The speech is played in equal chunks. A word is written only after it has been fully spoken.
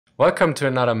Welcome to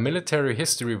another Military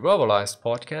History Verbalized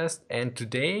podcast, and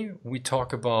today we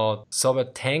talk about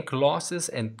Soviet tank losses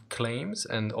and claims,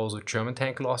 and also German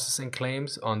tank losses and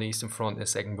claims on the Eastern Front in the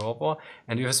Second World War.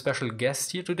 And we have a special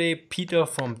guest here today, Peter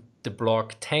from the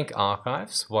blog Tank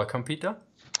Archives. Welcome, Peter.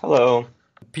 Hello.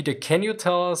 Peter, can you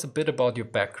tell us a bit about your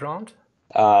background?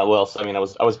 I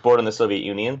was born in the Soviet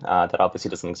Union. That obviously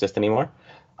doesn't exist anymore.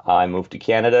 I moved to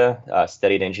Canada,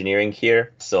 studied engineering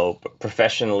here. So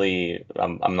professionally,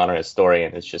 I'm not a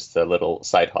historian. It's just a little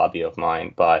side hobby of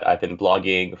mine. But I've been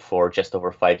blogging for just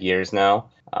over 5 years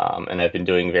now. And I've been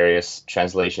doing various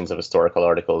translations of historical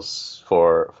articles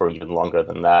for even longer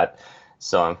than that.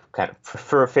 So I'm kind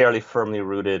of fairly firmly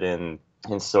rooted in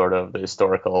sort of the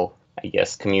historical, I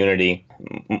guess, community,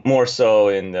 more so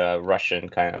in the Russian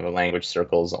kind of language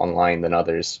circles online than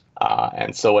others.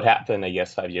 And so what happened, I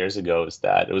guess, 5 years ago is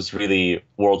that it was really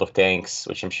World of Tanks,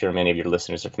 which I'm sure many of your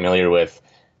listeners are familiar with,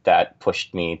 that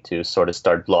pushed me to sort of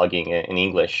start blogging in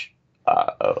English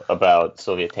about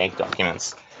Soviet tank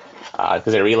documents.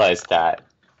 Because I realized that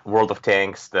World of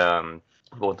Tanks,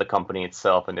 both the company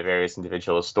itself and the various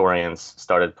individual historians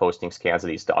started posting scans of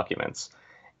these documents.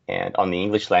 And on the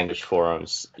English language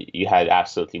forums, you had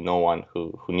absolutely no one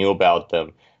who knew about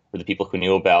them, or the people who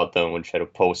knew about them would try to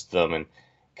post them and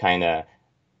kind of,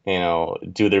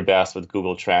 do their best with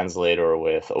Google Translate or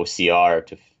with OCR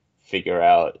to figure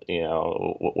out,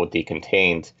 what they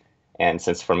contained. And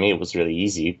since for me it was really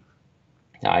easy,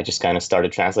 I just kind of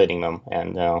started translating them,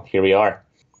 and here we are.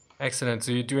 Excellent.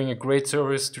 So you're doing a great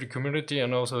service to the community,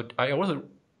 and I also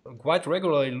quite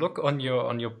regularly look on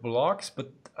your blogs,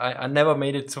 but I never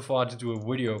made it so far to do a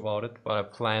video about it, but I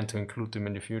plan to include them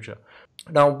in the future.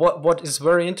 Now, what is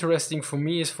very interesting for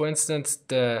me is, for instance,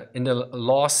 in the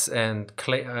loss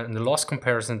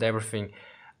comparison and everything,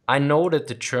 I know that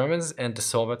the Germans and the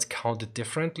Soviets counted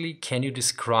differently. Can you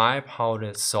describe how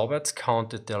the Soviets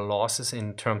counted their losses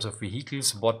in terms of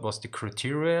vehicles? What was the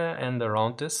criteria and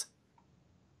around this?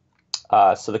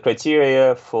 So the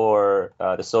criteria for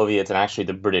the Soviets, and actually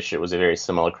the British, it was a very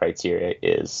similar criteria,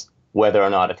 is whether or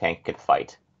not a tank can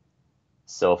fight.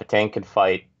 So if a tank can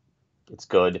fight, it's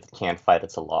good. If it can't fight,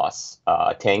 it's a loss.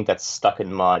 A tank that's stuck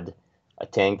in mud, a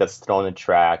tank that's thrown a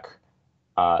track,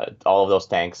 all of those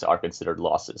tanks are considered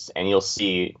losses. And you'll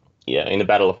see, in the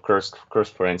Battle of Kursk,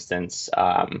 for instance,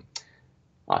 I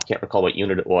can't recall what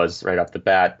unit it was right off the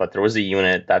bat, but there was a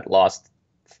unit that lost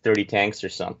 30 tanks or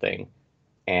something.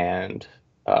 And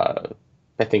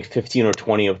I think 15 or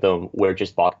 20 of them were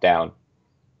just bogged down.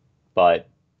 But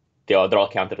they're all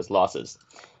counted as losses.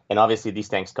 And obviously these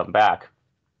tanks come back.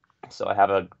 So I have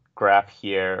a graph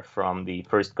here from the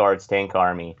 1st Guards Tank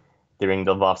Army during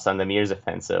the Lvov-Sandomierz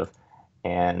offensive.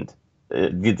 And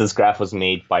this graph was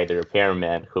made by the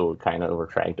repairmen who kind of were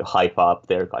trying to hype up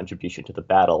their contribution to the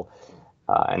battle.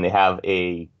 And they have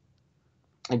a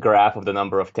graph of the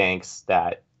number of tanks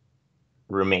that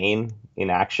remain in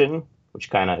action, which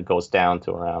kind of goes down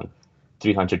to around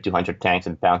 300, 200 tanks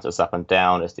and bounces up and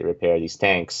down as they repair these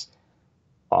tanks.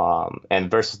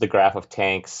 And versus the graph of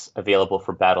tanks available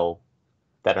for battle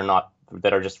that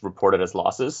are just reported as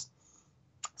losses.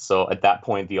 So at that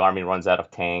point, the army runs out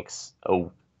of tanks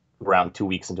around 2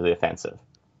 weeks into the offensive.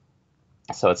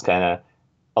 So it's kind of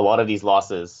a lot of these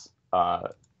losses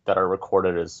that are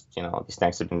recorded as, these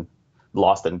tanks have been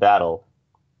lost in battle.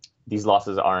 These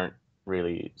losses aren't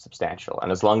really substantial.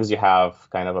 And as long as you have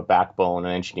kind of a backbone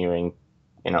and engineering,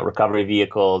 recovery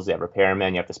vehicles, you have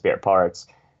repairmen, you have the spare parts,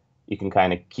 you can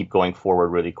kind of keep going forward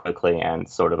really quickly and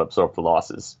sort of absorb the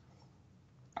losses.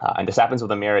 And this happens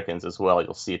with Americans as well.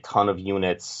 You'll see a ton of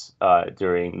units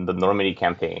during the Normandy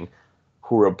campaign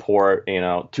who report,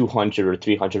 200 or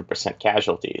 300%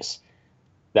 casualties.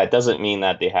 That doesn't mean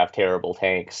that they have terrible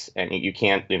tanks, and you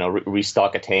can't,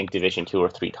 restock a tank division 2 or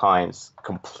 3 times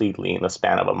completely in the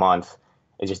span of a month.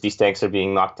 It's just these tanks are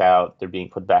being knocked out, they're being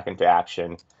put back into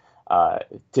action.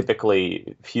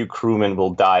 Typically, few crewmen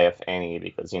will die, if any,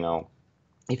 because,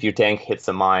 if your tank hits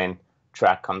a mine,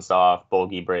 track comes off,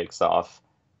 bogey breaks off,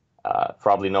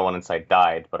 probably no one inside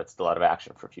died, but it's still out of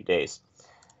action for a few days.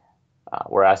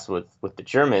 Whereas with the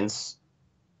Germans,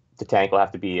 the tank will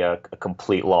have to be a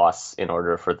complete loss in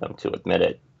order for them to admit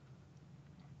it.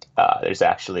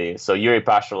 So Yuri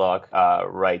Pashalok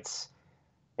writes,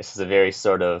 this is a very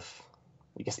sort of,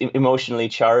 I guess, emotionally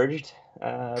charged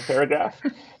paragraph.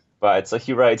 But so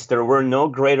he writes, there were no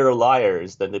greater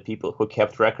liars than the people who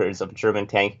kept records of German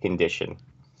tank condition.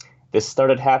 This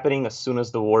started happening as soon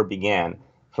as the war began.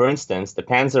 For instance, the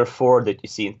Panzer IV that you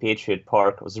see in Patriot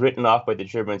Park was written off by the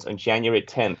Germans on January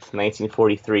 10th,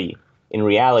 1943. In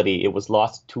reality, it was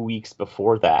lost 2 weeks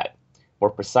before that. More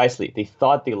precisely, they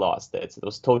thought they lost it, so it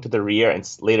was towed to the rear and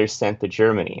later sent to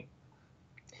Germany.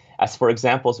 As for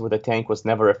examples where the tank was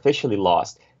never officially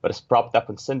lost, but is propped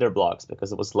up on cinder blocks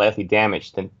because it was lightly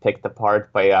damaged and picked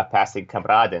apart by passing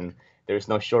Kameraden, there is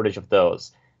no shortage of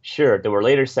those. Sure, they were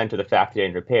later sent to the factory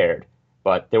and repaired,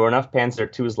 but there were enough Panzer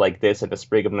IIs like this in the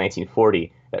spring of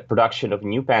 1940 that production of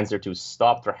new Panzer IIs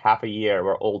stopped for half a year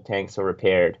where old tanks were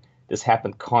repaired. This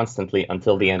happened constantly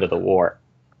until the end of the war.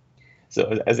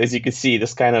 So as you can see,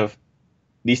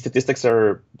 these statistics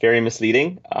are very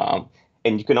misleading,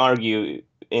 and you can argue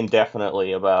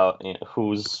indefinitely about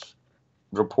whose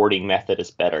reporting method is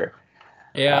better.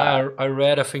 Yeah, I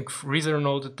read, I think Rieser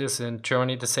noted this in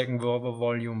Germany, the Second World War,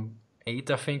 Volume 8,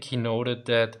 I think. He noted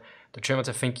that the Germans,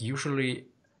 I think, usually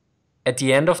at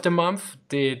the end of the month,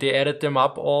 they added them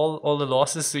up, all the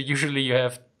losses. So usually you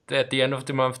have, at the end of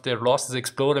the month, their losses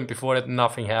explode, and before that,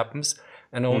 nothing happens.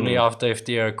 And only after, if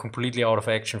they are completely out of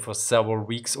action for several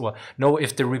weeks, or no,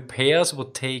 if the repairs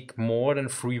would take more than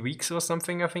 3 weeks or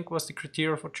something, I think was the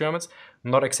criteria for Germans.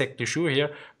 I'm not exactly sure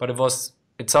here, but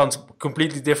it sounds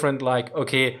completely different. Like,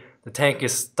 okay, the tank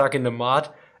is stuck in the mud,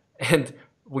 and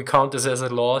we count this as a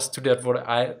loss. To that, what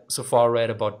I so far read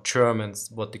about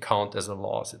Germans, what they count as a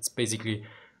loss. It's basically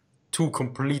two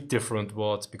complete different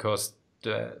words, because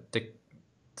the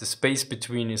space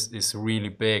between is really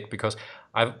big. Because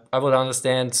I would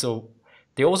understand, so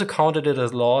they also counted it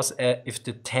as loss if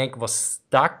the tank was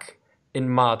stuck in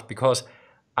mud, because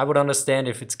I would understand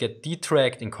if it's get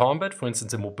detracked in combat, for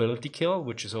instance, a mobility kill,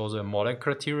 which is also a modern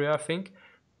criteria, I think,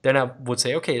 then I would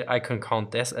say, okay, I can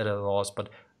count this as a loss, but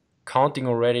counting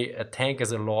already a tank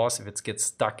as a loss if it gets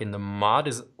stuck in the mud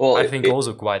is, I think,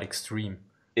 also quite extreme.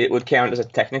 It would count as a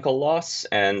technical loss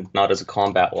and not as a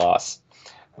combat loss.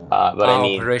 But I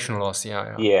mean, operational loss,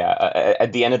 yeah. Yeah,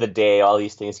 at the end of the day, all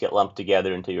these things get lumped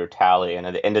together into your tally, and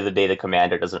at the end of the day, the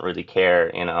commander doesn't really care,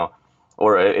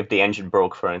 or if the engine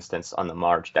broke, for instance, on the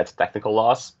march, that's technical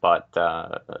loss. But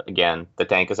again, the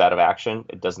tank is out of action;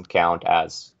 it doesn't count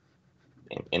as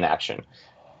in action.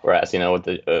 Whereas,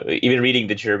 even reading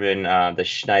the German, the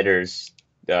Schneider's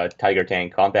Tiger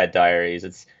Tank combat diaries,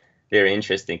 it's very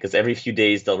interesting because every few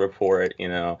days they'll report,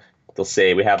 they'll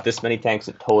say we have this many tanks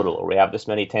in total, or we have this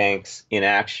many tanks in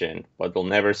action, but they'll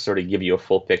never sort of give you a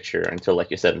full picture until,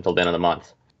 like you said, until the end of the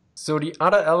month. So the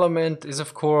other element is,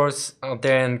 of course,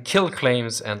 then kill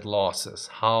claims and losses.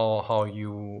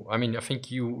 I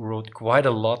think you wrote quite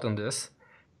a lot on this.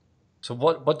 So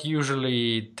what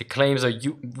usually the claims are,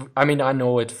 I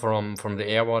know it from the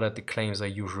air war that the claims are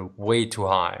usually way too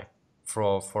high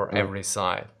for every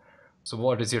side. So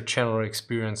what is your general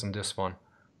experience on this one?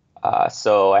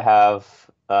 So I have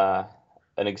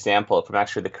an example from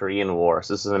actually the Korean War.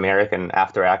 So this is an American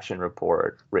after-action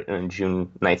report written in June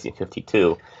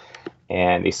 1952.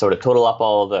 And they sort of total up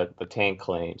all the tank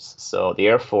claims. So the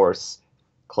Air Force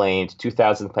claimed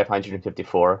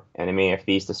 2,554 enemy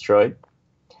AFVs destroyed.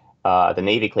 The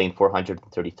Navy claimed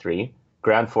 433.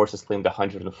 Ground forces claimed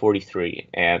 143.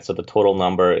 And so the total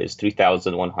number is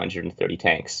 3,130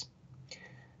 tanks.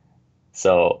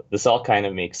 So this all kind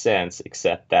of makes sense,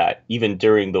 except that even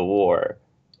during the war,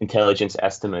 intelligence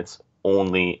estimates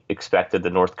only expected the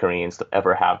North Koreans to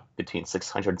ever have between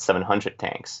 600 and 700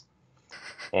 tanks.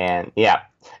 And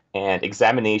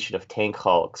examination of tank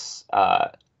hulks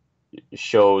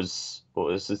shows,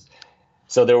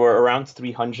 so there were around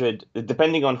 300,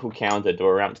 depending on who counted, there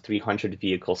were around 300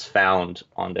 vehicles found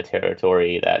on the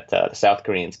territory that the South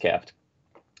Koreans kept.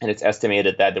 And it's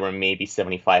estimated that there were maybe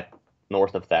 75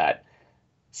 north of that.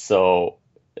 So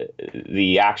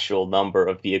the actual number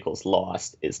of vehicles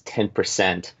lost is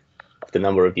 10% of the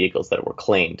number of vehicles that were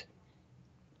claimed.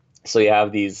 So you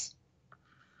have these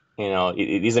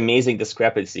amazing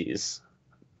discrepancies,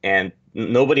 and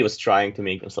nobody was trying to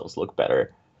make themselves look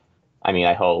better. I mean,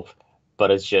 I hope, but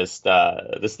it's just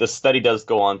this study does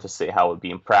go on to say how it would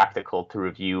be impractical to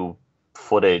review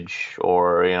footage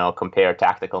or compare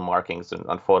tactical markings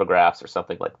on photographs or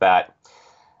something like that.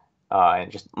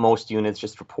 And just most units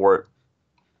just report,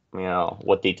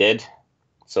 what they did.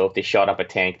 So if they shot up a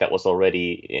tank that was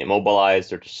already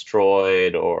immobilized or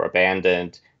destroyed or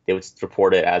abandoned, they would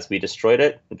report it as we destroyed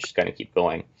it and just kind of keep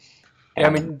going.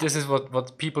 Yeah, this is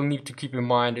what people need to keep in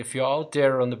mind. If you're out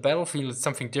there on the battlefield, it's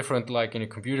something different like in a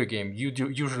computer game. You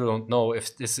usually don't know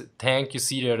if this tank you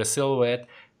see there, the silhouette,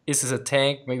 is this a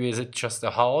tank? Maybe is it just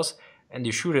a house? And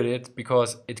you shoot at it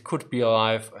because it could be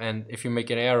alive, and if you make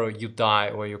an error, you die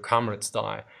or your comrades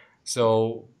die.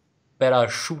 So better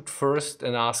shoot first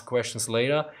and ask questions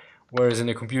later. Whereas in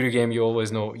a computer game, you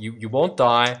always know you won't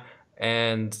die,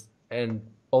 and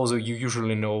also you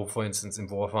usually know, for instance, in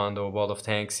War Thunder or World of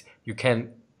Tanks, you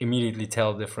can immediately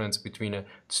tell the difference between a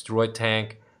destroyed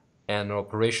tank and an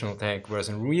operational tank, whereas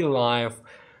in real life,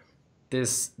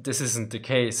 this isn't the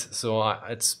case. So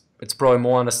it's probably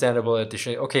more understandable that they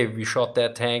say, okay, we shot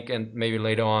that tank, and maybe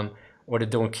later on, or they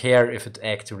don't care if it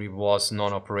actually was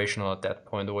non-operational at that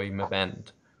point or even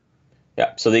abandoned.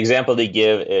 Yeah, so the example they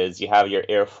give is you have your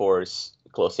Air Force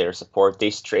close air support, they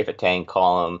strafe a tank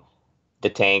column, the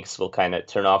tanks will kind of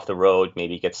turn off the road,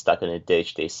 maybe get stuck in a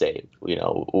ditch, they say,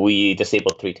 we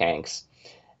disabled 3 tanks.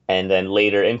 And then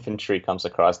later infantry comes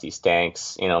across these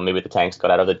tanks, maybe the tanks got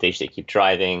out of the ditch, they keep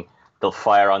driving, they'll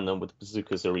fire on them with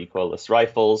bazookas or recoilless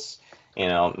rifles.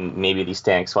 Maybe these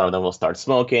tanks, one of them will start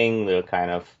smoking, they'll kind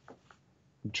of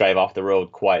drive off the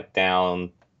road, quiet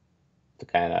down, to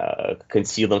kind of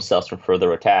conceal themselves from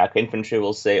further attack. Infantry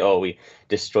will say, oh, we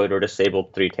destroyed or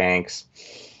disabled 3 tanks.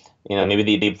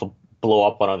 Maybe they blow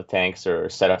up one of the tanks or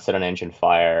set an engine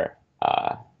fire.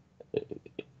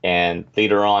 And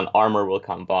later on, armor will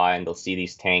come by and they'll see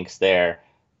these tanks there.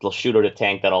 They'll shoot at a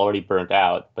tank that already burnt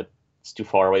out, but it's too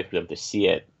far away for them to see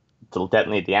it. They'll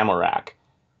detonate the ammo rack.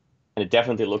 And it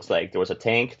definitely looks like there was a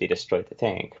tank, they destroyed the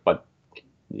tank. But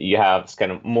you have this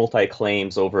kind of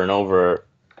multi-claims over and over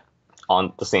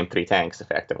on the same 3 tanks,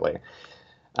 effectively,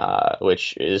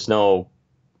 which is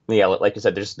like you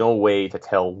said, there's no way to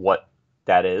tell what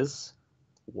that is,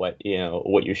 what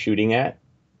you're shooting at.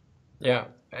 Yeah,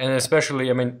 and especially,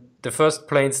 I mean, the first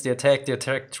planes they attack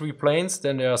 3 planes,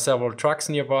 then there are several trucks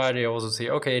nearby, they also say,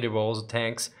 okay, there were also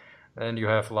tanks, and you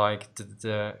have like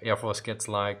the Air Force gets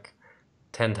like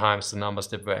 10 times the numbers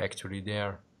that were actually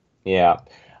there. Yeah.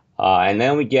 And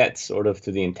then we get sort of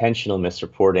to the intentional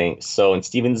misreporting. So in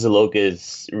Steven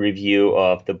Zaloga's review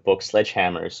of the book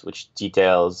Sledgehammers, which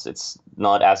details, it's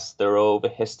not as thorough of a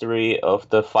history of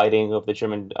the fighting of the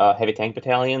German heavy tank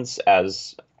battalions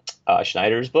as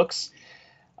Schneider's books,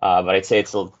 but I'd say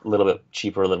it's a little bit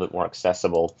cheaper, a little bit more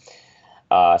accessible.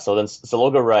 So then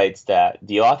Zaloga writes that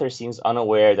the author seems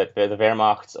unaware that the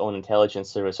Wehrmacht's own intelligence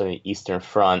service on the Eastern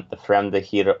Front, the Fremde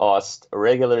Heer Ost,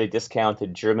 regularly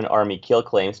discounted German army kill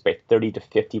claims by 30 to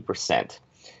 50%.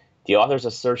 The author's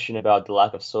assertion about the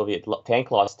lack of Soviet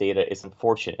tank loss data is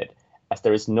unfortunate, as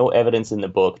there is no evidence in the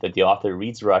book that the author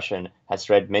reads Russian, has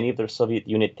read many of the Soviet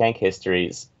unit tank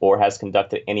histories, or has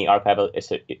conducted any archival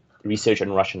research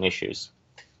on Russian issues.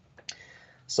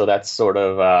 So that's sort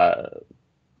of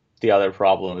the other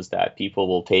problem, is that people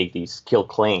will take these kill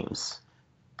claims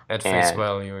at face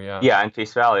value, yeah. Yeah, at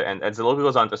face value. And Zaloga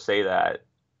goes on to say that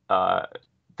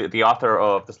the author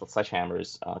of the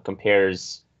Sledgehammers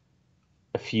compares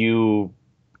a few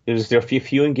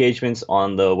engagements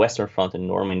on the Western Front in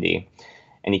Normandy,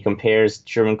 and he compares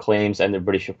German claims and the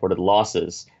British reported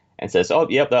losses and says, oh,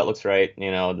 yep, that looks right,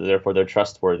 therefore they're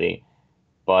trustworthy.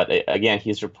 But again,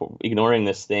 he's ignoring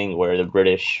this thing where the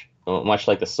British, much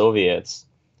like the Soviets,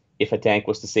 if a tank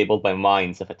was disabled by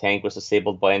mines, if a tank was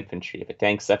disabled by infantry, if a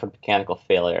tank suffered mechanical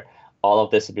failure, all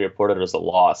of this would be reported as a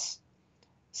loss.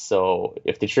 So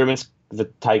if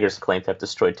the Tigers claim to have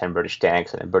destroyed 10 British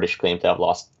tanks and the British claim to have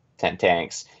lost 10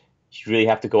 tanks, you really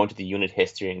have to go into the unit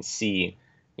history and see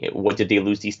what did they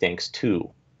lose these tanks to,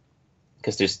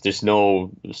 because there's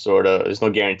no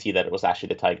guarantee that it was actually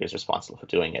the Tigers responsible for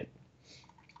doing it.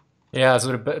 Yeah,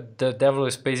 so the devil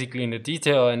is basically in the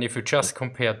detail, and if you just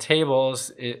compare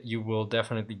tables, you will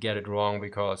definitely get it wrong,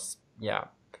 because, yeah.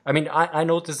 I mean, I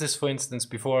noticed this, for instance,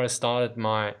 before I started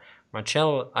my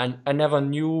channel. I never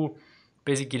knew,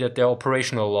 basically, that there are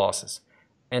operational losses.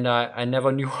 And I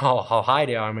never knew how high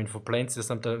they are. I mean, for planes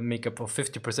systems that make up of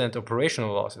 50%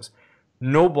 operational losses.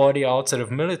 Nobody outside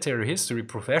of military history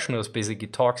professionals basically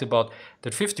talks about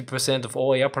that 50% of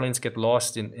all airplanes get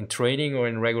lost in training or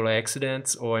in regular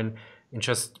accidents or in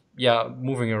just,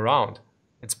 moving around.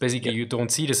 It's basically, you don't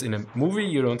see this in a movie,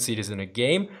 you don't see this in a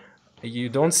game, you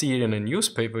don't see it in a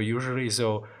newspaper usually,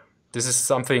 so this is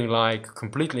something like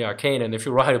completely arcane. And if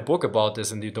you write a book about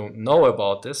this and you don't know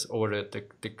about this, or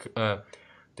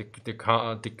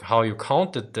how you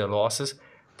counted the losses,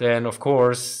 then of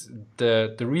course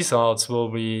the results will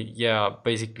be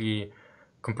basically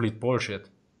complete bullshit.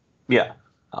 Yeah,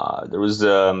 there was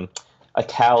a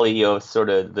tally of sort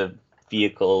of the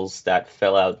vehicles that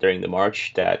fell out during the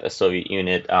march that a Soviet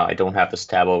unit. I don't have this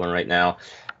tab open right now,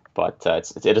 but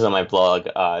it is on my blog.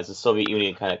 As the Soviet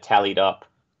Union kind of tallied up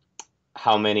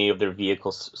how many of their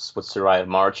vehicles would survive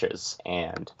marches,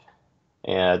 and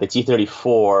the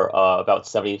T-34, about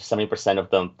 70%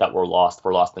 of them that were lost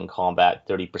in combat.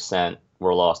 30%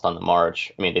 were lost on the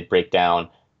march. I mean, they'd break down,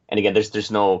 and again,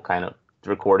 there's no kind of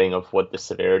recording of what the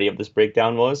severity of this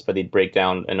breakdown was, but they'd break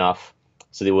down enough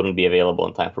so they wouldn't be available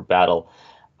in time for battle.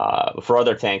 For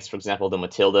other tanks, for example, the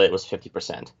Matilda, it was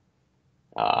 50%.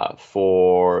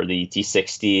 For the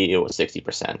T60, it was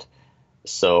 60%.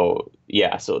 So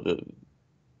yeah, so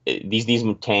these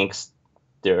tanks,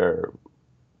 they're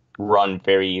run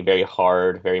very, very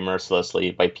hard, very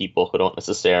mercilessly by people who don't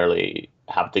necessarily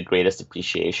have the greatest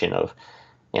appreciation of,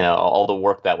 all the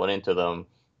work that went into them,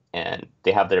 and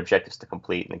they have their objectives to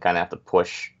complete, and they kind of have to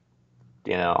push,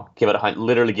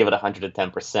 literally give it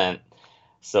 110%.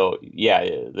 So yeah,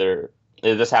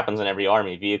 this happens in every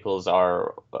army. Vehicles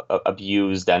are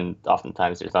abused, and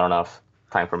oftentimes there's not enough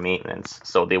time for maintenance,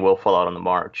 so they will fall out on the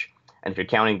march. And if you're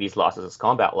counting these losses as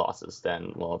combat losses,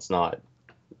 then well, it's not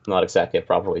exactly a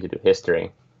proper way to do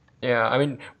history. Yeah, I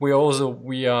mean, we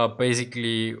are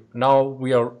basically now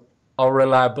we are our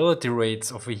reliability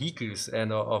rates of vehicles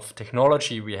and of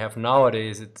technology we have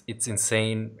nowadays. It's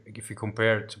insane if you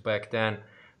compare it to back then,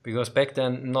 because back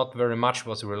then not very much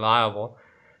was reliable,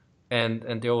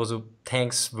 and there also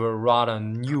tanks were rather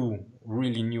new,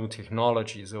 really new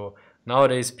technology. So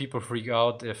nowadays people freak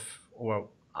out or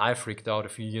I freaked out a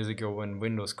few years ago when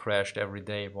Windows crashed every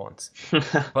day once.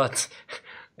 But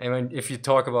I mean, if you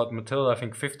talk about Matilda, I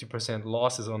think 50%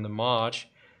 losses on the march.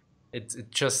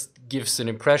 It just gives an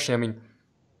impression.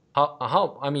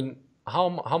 I mean,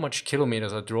 how much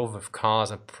kilometers I drove with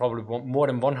cars? I probably more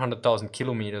than 100,000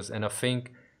 kilometers, and I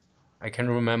think I can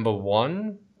remember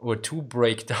one or two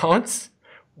breakdowns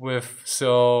with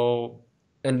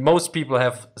and most people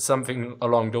have something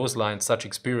along those lines, such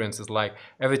experiences like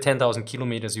every 10,000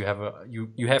 kilometers you have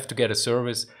you have to get a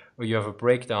service or you have a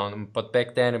breakdown. But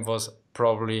back then it was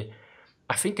probably,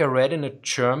 I think I read in a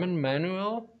German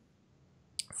manual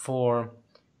for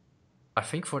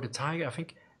the Tiger, I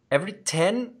think every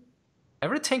 10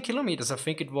 kilometers, I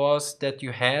think it was, that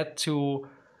you had to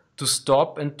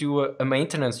stop and do a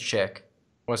maintenance check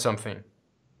or something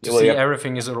to see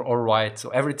everything is all right. So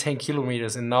every 10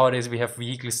 kilometers, and nowadays we have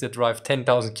vehicles that drive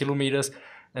 10,000 kilometers,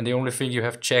 and the only thing you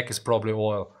have to check is probably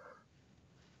oil.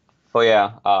 Oh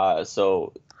yeah.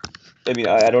 So I mean,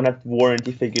 I don't have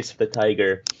warranty figures for the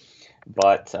Tiger,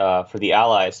 but for the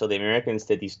Allies, so the Americans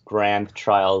did these grand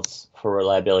trials for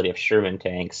reliability of Sherman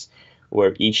tanks,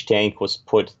 where each tank was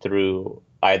put through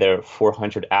either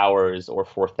 400 hours or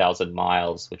 4,000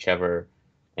 miles, whichever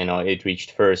it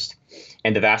reached first,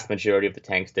 and the vast majority of the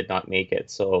tanks did not make it.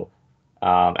 So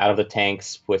out of the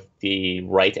tanks with the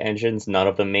Wright engines, none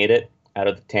of them made it. Out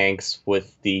of the tanks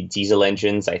with the diesel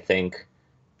engines, I think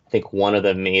one of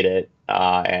them made it.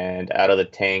 And out of the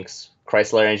tanks,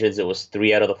 Chrysler engines, it was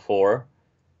 3 out of the 4,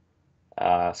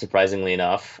 surprisingly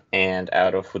enough. And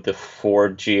with the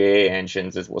Ford GA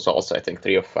engines, it was also, I think,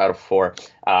 3 out of 4.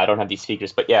 I don't have these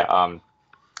figures, but yeah.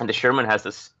 And the Sherman has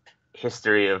this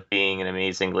history of being an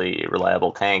amazingly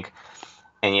reliable tank,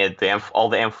 and yet all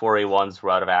the M4A1s were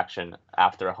out of action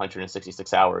after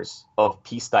 166 hours of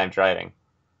peacetime driving.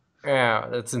 Yeah,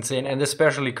 that's insane, and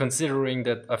especially considering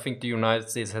that I think the United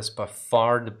States has by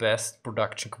far the best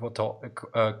production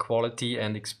quality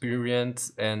and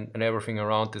experience and everything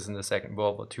around this in the Second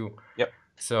World War II. Yep.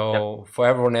 So for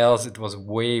everyone else, it was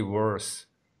way worse.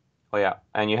 Oh yeah,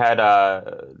 and you had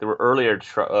there were earlier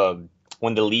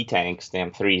when the Lee tanks, the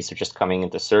M3s, were just coming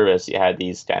into service. You had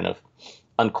these kind of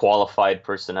unqualified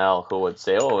personnel who would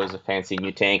say, "Oh, it's a fancy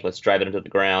new tank. Let's drive it into the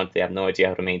ground." They have no idea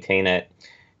how to maintain it.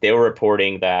 They were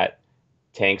reporting that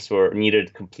tanks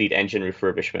needed complete engine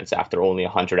refurbishments after only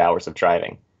 100 hours of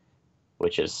driving,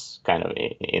 which is kind of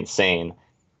insane.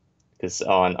 Because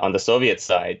on the Soviet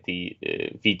side, the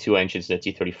V2 engines, the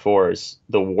T-34s,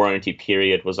 the warranty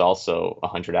period was also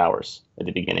 100 hours at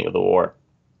the beginning of the war.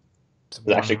 It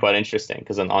was actually quite interesting,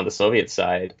 because on the Soviet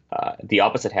side, the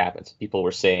opposite happened. People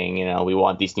were saying, we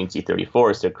want these new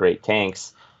T-34s, they're great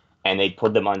tanks, and they'd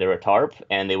put them under a tarp,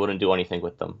 and they wouldn't do anything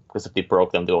with them, because if they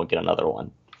broke them, they won't get another one.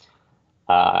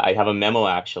 I have a memo,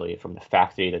 actually, from the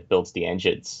factory that builds the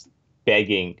engines,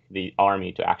 begging the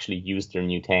army to actually use their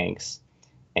new tanks.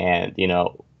 And,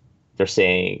 they're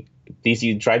saying, please,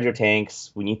 you drive your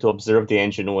tanks, we need to observe the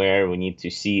engine wear, we need to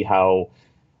see how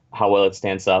well it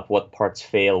stands up, what parts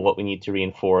fail, what we need to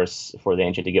reinforce for the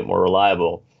engine to get more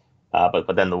reliable.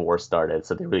 But then the war started,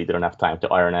 so they really didn't have time to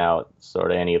iron out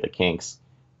sort of any of the kinks.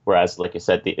 Whereas, like I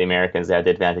said, the Americans, they had the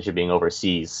advantage of being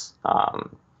overseas,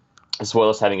 as well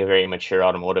as having a very mature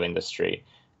automotive industry.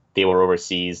 They were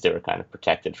overseas, they were kind of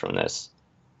protected from this.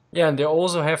 Yeah, and they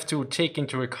also have to take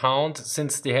into account,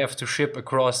 since they have to ship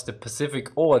across the Pacific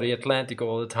or the Atlantic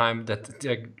all the time, that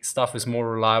their stuff is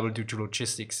more reliable due to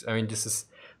logistics. I mean,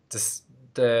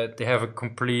 they have a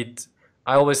complete...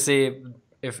 I always say,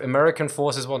 if American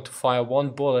forces want to fire one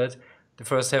bullet, they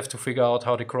first have to figure out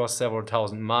how to cross several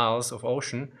thousand miles of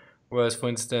ocean, whereas, for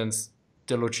instance,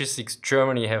 the logistics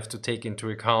Germany have to take into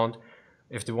account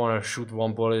if they want to shoot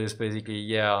one bullet, it's basically,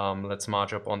 yeah, let's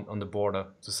march up on the border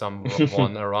to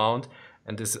someone around.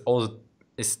 And this also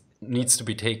needs to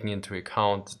be taken into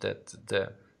account, that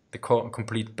the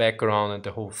complete background and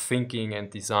the whole thinking and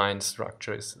design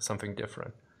structure is something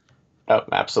different. Oh,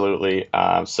 absolutely.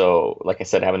 So, like I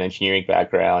said, I have an engineering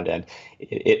background, and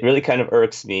it really kind of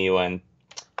irks me when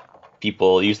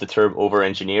people use the term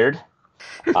over-engineered.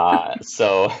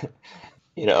 So,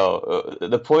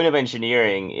 the point of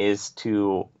engineering is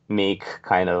to make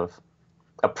kind of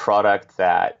a product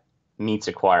that meets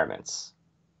requirements.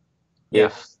 Yeah.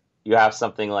 If you have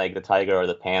something like the Tiger or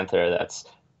the Panther that's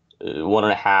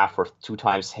 1.5 or 2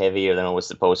 times heavier than it was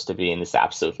supposed to be, and this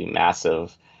absolutely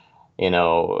massive,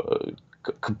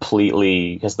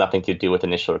 completely has nothing to do with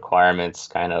initial requirements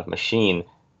kind of machine,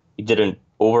 you didn't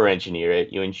over-engineer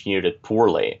it, you engineered it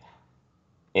poorly.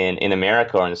 In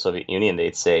America or in the Soviet Union,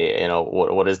 they'd say,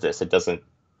 what is this?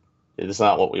 It's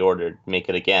not what we ordered. Make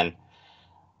it again.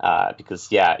 Because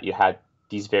you had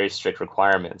these very strict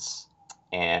requirements,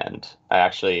 and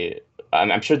I'm sure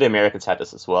the Americans had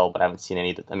this as well, but I haven't seen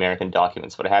any of the American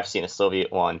documents. But I have seen a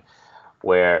Soviet one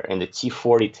where in the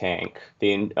T-40 tank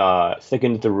they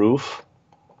thickened the roof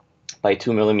by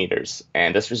 2 millimeters,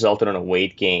 and this resulted in a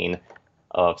weight gain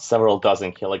of several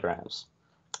dozen kilograms.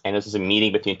 And this was a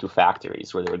meeting between two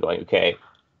factories where they were going, okay,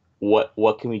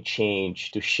 what can we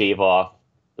change to shave off?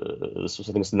 This was,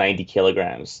 I think, it was 90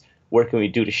 kilograms. What can we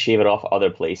do to shave it off other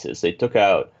places? They took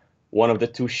out one of the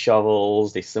 2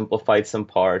 shovels. They simplified some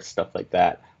parts, stuff like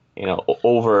that.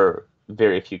 Over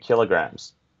very few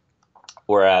kilograms.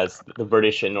 Whereas the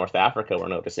British in North Africa were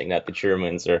noticing that the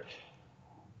Germans are.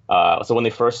 So when they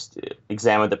first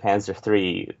examined the Panzer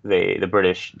III, the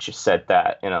British just said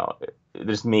that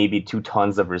there's maybe 2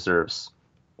 tons of reserves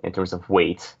in terms of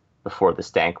weight before this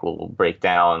tank will break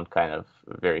down kind of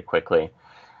very quickly.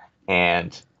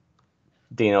 And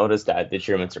they noticed that the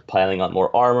Germans are piling on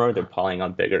more armor, they're piling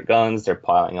on bigger guns, they're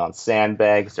piling on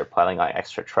sandbags, they're piling on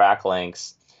extra track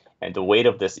links. And the weight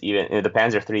of this, even the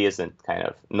Panzer III isn't kind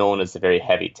of known as a very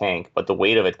heavy tank, but the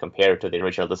weight of it compared to the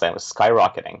original design was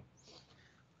skyrocketing.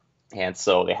 And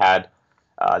so they had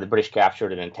the British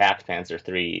captured an intact Panzer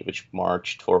III, which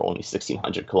marched for only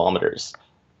 1,600 kilometers.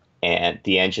 And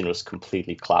the engine was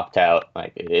completely clapped out.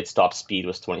 Like, its top speed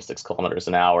was 26 kilometers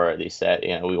an hour. They said,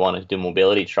 we want to do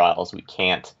mobility trials. We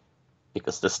can't,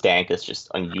 because this tank is just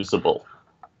unusable.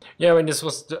 Yeah, I mean, this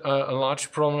was a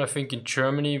large problem, I think, in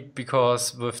Germany,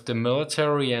 because with the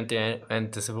military and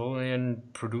the civilian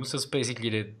producers, basically,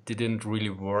 they didn't really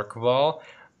work well.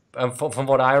 From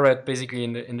what I read, basically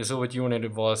in the Soviet Union,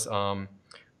 it was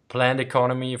planned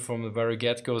economy from the very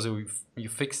get-go. So you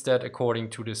fixed that according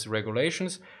to these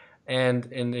regulations.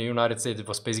 And in the United States, it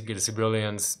was basically the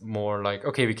civilians more like,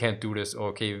 okay, we can't do this, or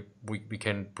okay, we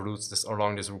can produce this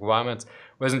along these requirements.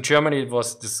 Whereas in Germany, it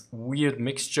was this weird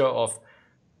mixture of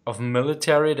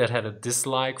military that had a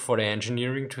dislike for the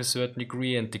engineering to a certain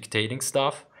degree and dictating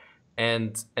stuff,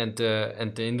 and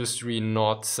the industry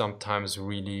not sometimes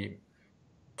really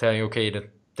telling, okay,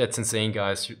 that's insane,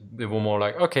 guys. They were more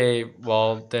like, okay,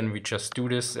 well, then we just do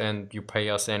this and you pay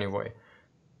us anyway.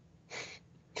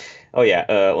 Oh, yeah.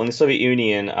 In the Soviet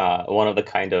Union, one of the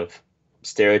kind of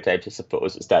stereotypes, I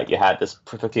suppose, is that you had this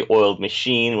perfectly oiled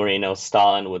machine where,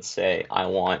 Stalin would say, I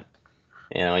want,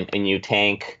 a new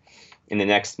tank. And the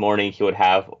next morning, he would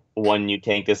have one new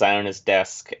tank design on his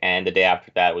desk, and the day after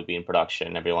that would be in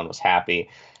production. Everyone was happy.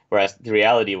 Whereas the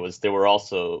reality was there were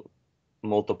also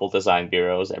multiple design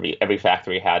bureaus. Every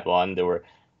factory had one. There were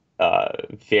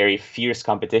very fierce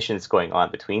competitions going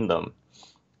on between them.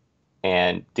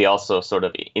 And they also sort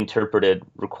of interpreted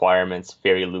requirements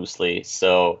very loosely.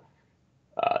 So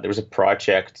there was a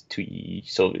project so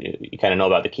you kind of know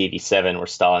about the KV-7, where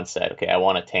Stalin said, okay, I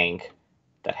want a tank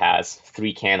that has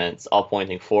 3 cannons all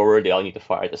pointing forward. They all need to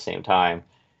fire at the same time.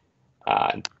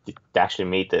 They actually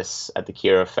made this at the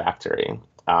Kirov factory.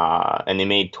 And they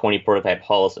made 20 prototype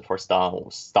hulls before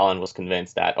Stalin was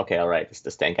convinced that, okay, all right,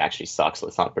 this tank actually sucks.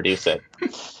 Let's not produce it.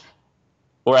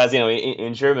 Whereas,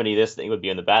 in Germany, this thing would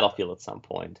be on the battlefield at some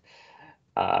point.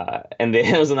 And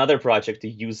there was another project to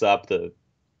use up the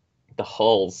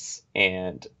hulls,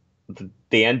 and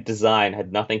the end design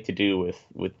had nothing to do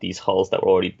with these hulls that were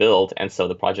already built. And so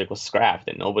the project was scrapped,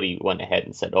 and nobody went ahead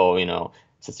and said, oh,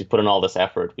 since we put in all this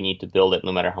effort, we need to build it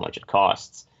no matter how much it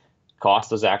costs.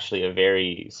 Cost was actually a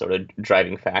very sort of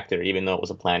driving factor, even though it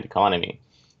was a planned economy.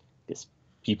 This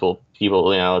people,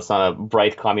 it's not a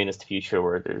bright communist future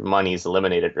where the money is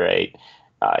eliminated, right?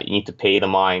 You need to pay the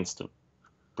mines to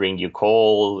bring you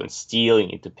coal and steel. You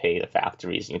need to pay the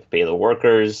factories. You need to pay the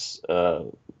workers.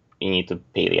 You need to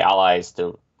pay the allies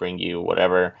to bring you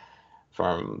whatever,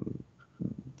 from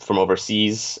from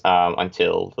overseas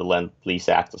until the Lend-Lease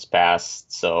Act was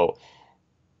passed. So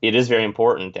it is very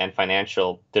important and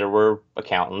financial. There were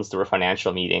accountants, there were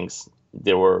financial meetings,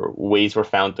 there were ways were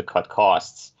found to cut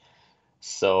costs.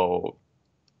 So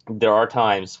there are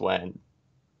times when,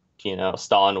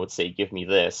 Stalin would say, give me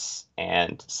this,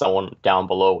 and someone down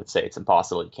below would say, it's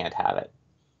impossible, you can't have it.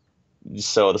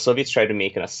 So the Soviets tried to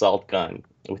make an assault gun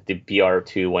with the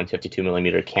BR-2 152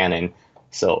 millimeter cannon.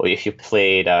 So if you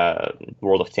played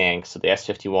World of Tanks, so the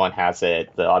S-51 has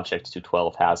it, the Object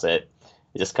 212 has it.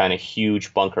 It's this kind of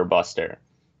huge bunker buster.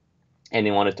 And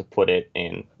they wanted to put it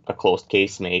in a closed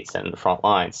casemate and in the front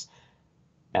lines.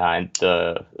 And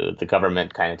the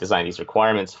government kind of designed these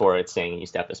requirements for it, saying it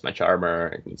needs to have this much armor,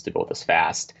 it needs to go this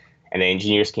fast. And the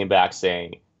engineers came back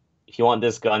saying, if you want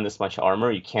this gun, this much armor,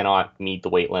 you cannot meet the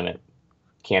weight limit.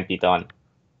 Can't be done.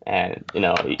 And,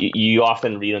 you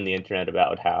often read on the internet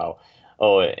about how,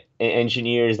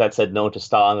 engineers that said no to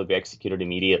Stalin would be executed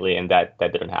immediately, and that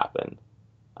didn't happen.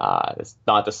 It's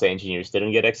not to say engineers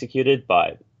didn't get executed,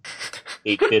 but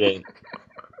they didn't.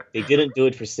 They didn't do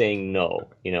it for saying no.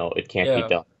 It can't be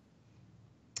done.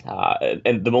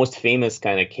 And the most famous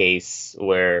kind of case,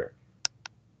 where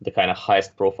the kind of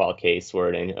highest profile case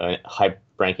where a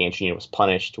high-ranking engineer was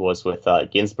punished, was with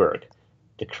Ginsburg,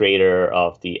 the creator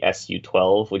of the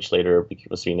Su-12, which later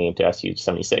was renamed to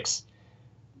Su-76.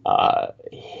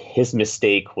 His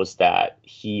mistake was that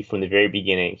from the very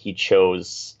beginning, he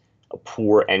chose a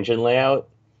poor engine layout,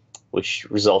 which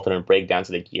resulted in breakdowns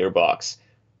of the gearbox.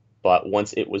 But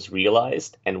once it was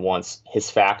realized, and once his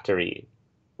factory,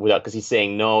 because he's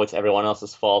saying, no, it's everyone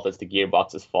else's fault, it's the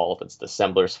gearbox's fault, it's the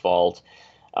assembler's fault,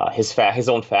 his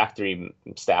own factory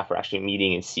staff were actually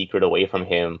meeting in secret away from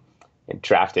him and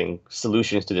drafting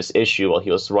solutions to this issue while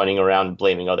he was running around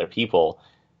blaming other people.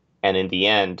 And in the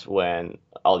end, when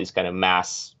all these kind of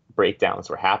mass breakdowns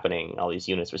were happening, all these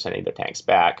units were sending their tanks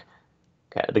back,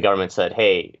 the government said,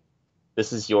 hey,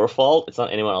 this is your fault. It's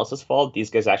not anyone else's fault. These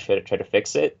guys actually had to try to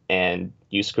fix it, and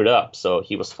you screwed up. So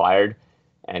he was fired,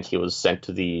 and he was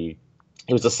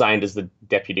assigned as the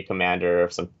deputy commander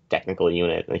of some technical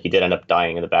unit. And he did end up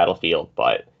dying in the battlefield,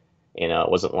 but, it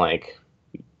wasn't like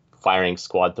firing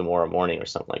squad tomorrow morning or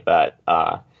something like that.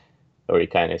 Or you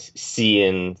kind of see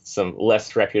in some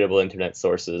less reputable internet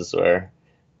sources where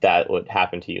that would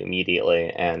happen to you immediately,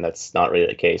 and that's not really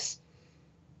the case.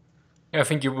 I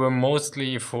think you were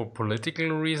mostly for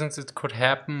political reasons it could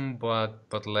happen,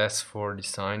 but less for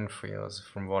design failures,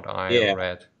 from what I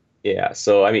read. Yeah.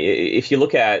 So I mean, if you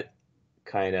look at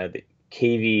kind of the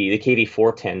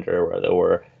KV4 tender, where there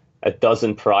were a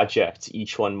dozen projects,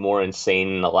 each one more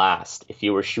insane than the last. If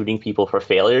you were shooting people for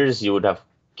failures, you would have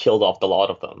killed off the lot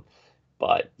of them.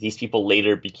 But these people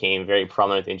later became very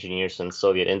prominent engineers in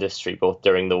Soviet industry, both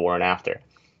during the war and after.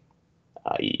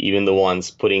 Even the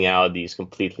ones putting out these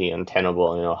completely untenable,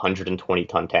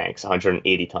 120-ton tanks,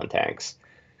 180-ton tanks.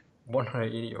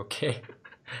 180, okay.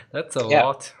 That's a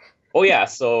lot. Oh, yeah.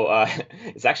 So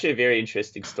it's actually a very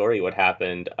interesting story what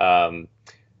happened.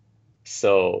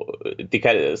 So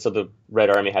the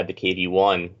Red Army had the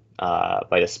KV-1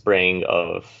 by the spring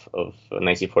of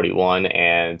 1941,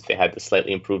 and they had the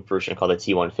slightly improved version called the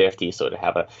T-150, so to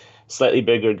have a slightly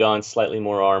bigger gun, slightly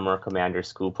more armor,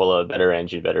 commander's cupola, better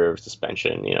engine, better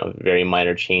suspension, very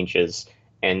minor changes.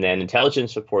 And then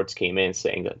intelligence reports came in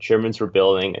saying that Germans were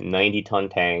building a 90-ton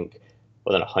tank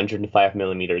with a 105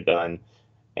 millimeter gun,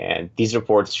 and these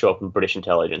reports show up in British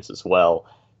intelligence as well,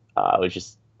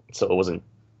 so it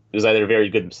was either very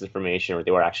good misinformation or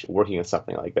they were actually working on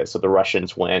something like this. So the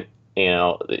Russians went,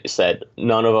 they said,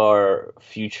 none of our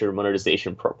future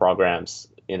modernization programs,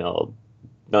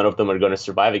 none of them are going to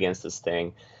survive against this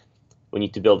thing. We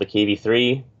need to build the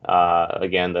KV-3.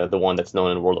 Again, the one that's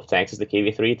known in the World of Tanks as the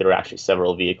KV-3. There are actually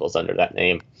several vehicles under that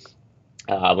name.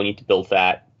 We need to build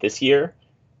that this year.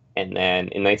 And then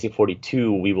in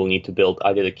 1942, we will need to build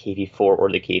either the KV-4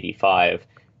 or the KV-5,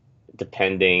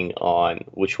 depending on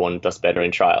which one does better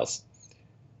in trials.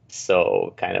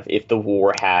 So kind of if the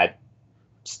war had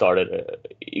started,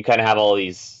 you kind of have all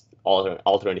these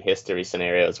alternate history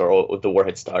scenarios, or if the war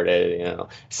had started,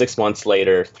 6 months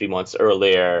later, 3 months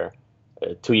earlier,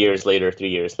 2 years later, 3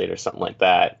 years later, something like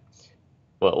that.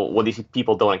 Well, what these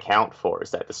people don't account for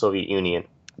is that the Soviet Union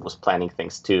was planning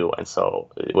things too, and so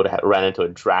it would have ran into a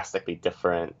drastically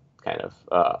different kind of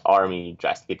army,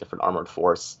 drastically different armored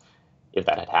force if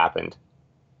that had happened.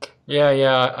 Yeah.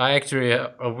 I actually,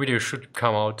 a video should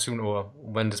come out soon, or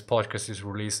when this podcast is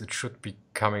released, it should be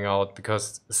coming out,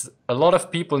 because a lot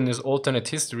of people in this alternate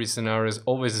history scenarios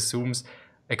always assumes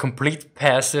a complete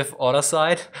passive other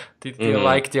side. They're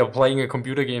like they're playing a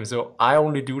computer game, so I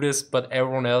only do this, but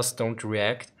everyone else don't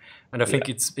react. and I think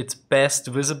it's best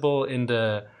visible in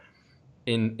the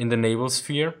naval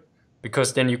sphere,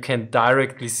 because then you can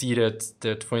directly see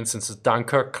that for instance the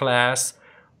Dunkirk class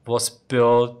was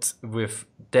built with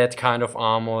that kind of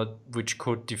armor which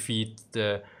could defeat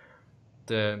the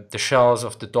shells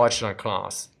of the Deutschland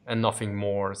class and nothing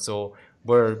more. So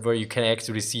where you can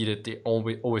actually see that they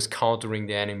always countering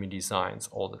the enemy designs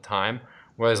all the time.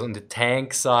 Whereas on the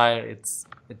tank side,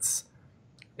 it's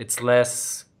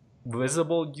less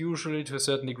visible usually to a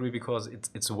certain degree, because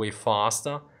it's way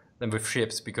faster than with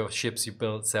ships, because ships you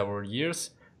build several years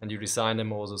and you design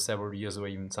them also several years or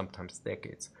even sometimes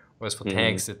decades. Whereas for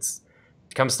tanks, it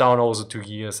comes down also to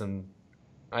years, and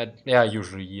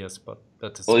usually years, but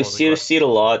that is. Well, you see it a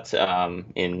lot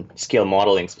in scale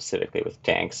modeling, specifically with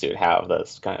tanks. You have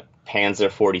this kind of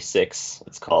Panzer 46,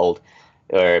 it's called,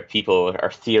 where people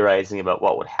are theorizing about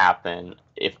what would happen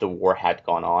if the war had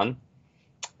gone on.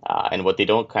 And what they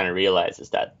don't kind of realize is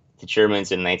that the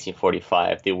Germans in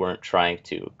 1945, they weren't trying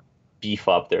to beef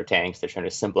up their tanks. They're trying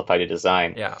to simplify the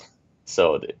design. Yeah.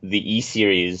 So the E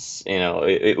series,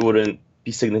 it wouldn't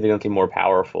be significantly more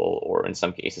powerful, or in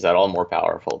some cases at all more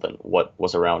powerful than what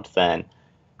was around then.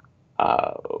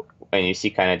 And you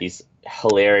see kind of these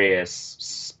hilarious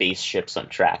spaceships on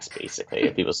tracks, basically.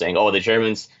 People saying, "Oh, the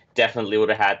Germans definitely would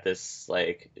have had this,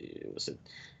 like, the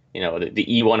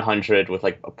E100 with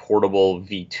like a portable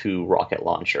V2 rocket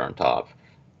launcher on top."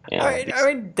 I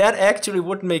mean, that actually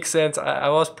would make sense. I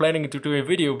was planning to do a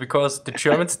video, because the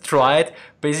Germans tried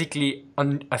basically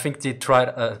I think they tried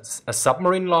a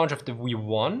submarine launch of the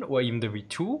V1 or even the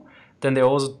V2. Then they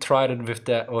also tried it with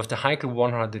the Heinkel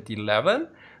 111.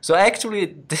 So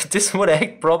actually, this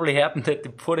would probably happen that they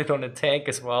put it on a tank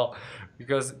as well,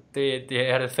 because they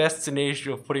had a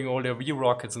fascination of putting all their V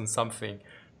rockets on something.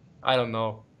 I don't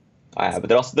know. But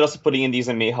they're also putting in these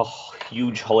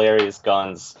huge, hilarious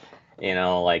guns.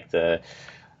 Like the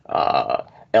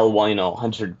L1,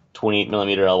 128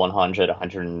 millimeter L100,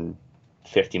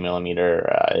 150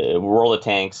 millimeter. World of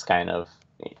Tanks kind of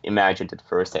imagined it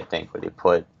first, I think, where they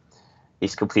put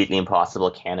these completely impossible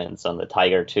cannons on the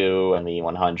Tiger II and the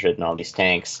E100 and all these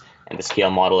tanks, and the scale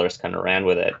modelers kind of ran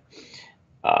with it.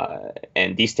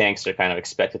 And these tanks are kind of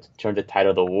expected to turn the tide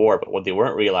of the war, but what they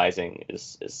weren't realizing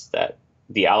is that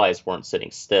the Allies weren't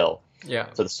sitting still.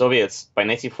 Yeah. So the Soviets, by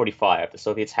 1945, the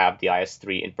Soviets have the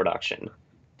IS-3 in production.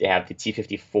 They have the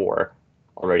T-54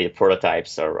 already. The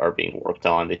prototypes are being worked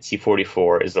on. The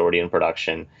T-44 is already in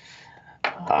production.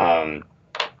 The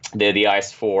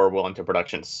IS-4 will enter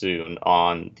production soon.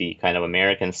 On the kind of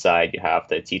American side, you have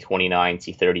the T-29,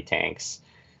 T-30 tanks.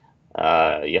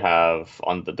 You have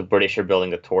on the British are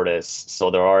building the Tortoise. So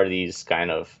there are these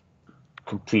kind of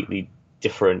completely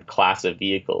different class of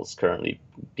vehicles currently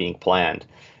being planned.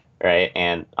 Right,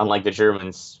 and unlike the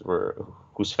Germans,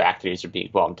 whose factories are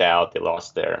being bombed out, they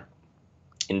lost their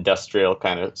industrial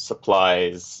kind of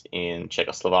supplies in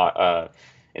Czechoslovakia,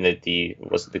 in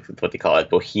what they call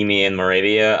it, Bohemia and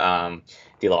Moravia.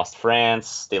 They lost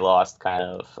France. They lost kind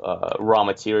of raw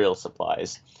material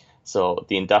supplies. So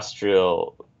the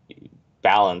industrial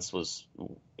balance was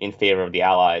in favor of the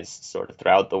Allies sort of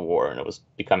throughout the war, and it was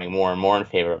becoming more and more in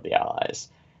favor of the Allies.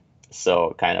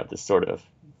 So kind of this sort of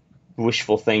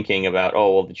wishful thinking about,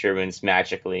 oh, well, the Germans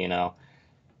magically,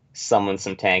 summon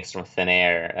some tanks from thin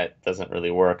air. It doesn't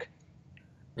really work.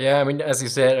 Yeah, I mean, as you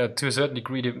said, to a certain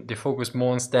degree, they focus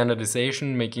more on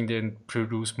standardization, making them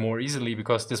produce more easily,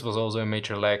 because this was also a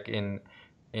major lack in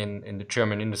the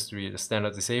German industry. The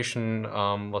standardization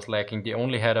was lacking. They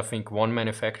only had, I think, one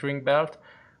manufacturing belt,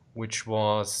 which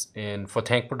was for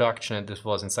tank production, and this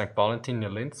was in St. Valentin near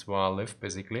Linz, where I live,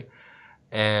 basically.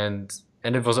 And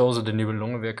it was also the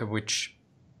Nibelungenwerke, which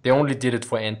they only did it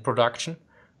for end production.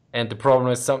 And the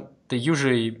problem is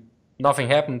nothing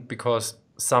happened because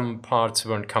some parts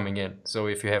weren't coming in. So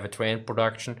if you have a end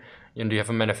production and you have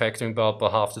a manufacturing belt,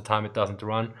 but half the time it doesn't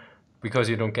run because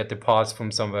you don't get the parts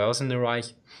from somewhere else in the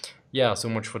Reich. Yeah, so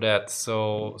much for that.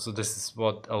 So this is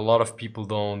what a lot of people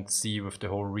don't see with the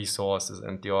whole resources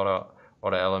and the other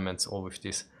elements, or with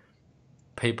these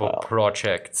paper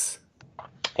projects.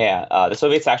 Yeah, the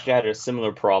Soviets actually had a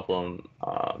similar problem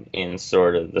in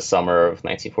sort of the summer of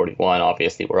 1941,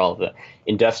 obviously, where all the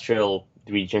industrial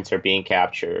regions are being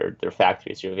captured, their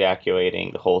factories are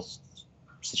evacuating, the whole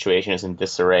situation is in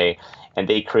disarray, and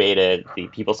they created the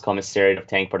People's Commissariat of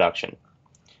Tank Production.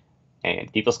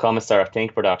 And People's Commissar of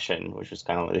Tank Production, which was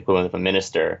kind of the equivalent of a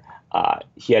minister,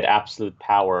 he had absolute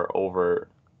power over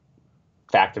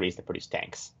factories that produce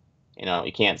tanks.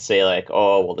 You can't say like,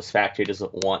 oh, well, this factory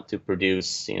doesn't want to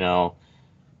produce, because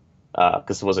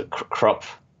it was Krupp.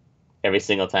 Every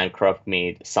single time Krupp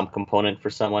made some component for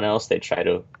someone else, they try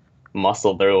to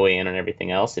muscle their way in and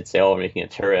everything else. They'd say, oh, we're making a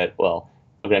turret. Well,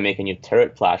 we're going to make a new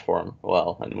turret platform.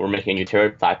 Well, and we're making a new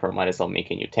turret platform, might as well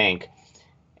make a new tank.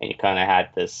 And you kind of had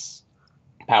this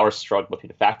power struggle between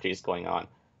the factories going on.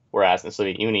 Whereas in the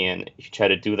Soviet Union, if you try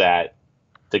to do that,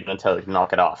 they're going to tell you to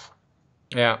knock it off.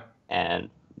 Yeah. And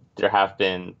there have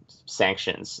been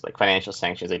sanctions, like financial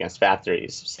sanctions against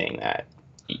factories, saying that,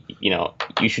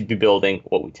 you should be building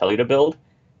what we tell you to build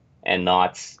and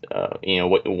not,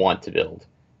 what you want to build.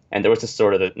 And there was this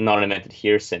sort of not invented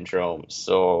here syndrome.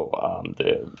 So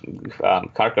the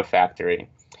Kharkov factory,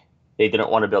 they didn't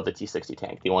want to build the T-60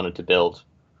 tank. They wanted to build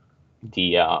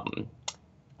the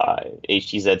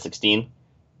HTZ-16,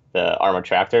 the armored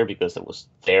tractor, because it was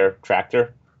their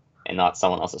tractor and not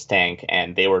someone else's tank.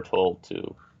 And they were told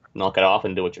to knock it off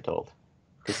and do what you're told,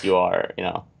 because you are,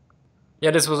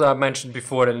 Yeah, this was I mentioned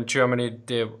before that in Germany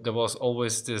there was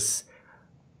always this.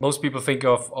 Most people think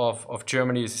of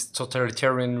Germany's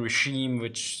totalitarian regime,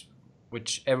 which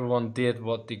everyone did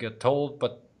what they got told,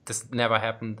 but this never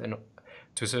happened, and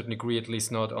to a certain degree, at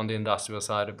least not on the industrial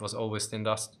side. It was always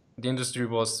the industry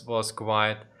was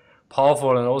quite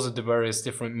powerful, and also the various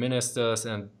different ministers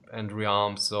and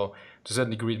realms. So to a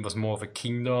certain degree, it was more of a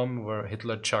kingdom where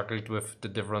Hitler juggled with the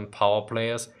different power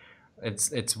players.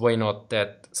 It's way not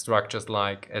that structures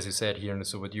like, as you said, here in the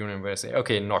Soviet Union, where they say,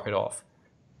 okay, knock it off.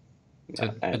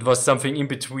 So it was something in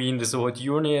between the Soviet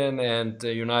Union and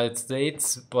the United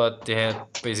States, but they had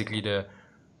basically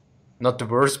not the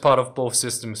worst part of both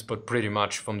systems, but pretty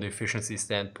much from the efficiency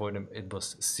standpoint, it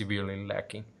was severely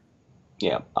lacking.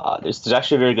 Yeah, there's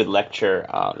actually a very good lecture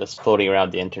that's floating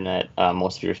around the internet.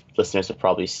 Most of your listeners have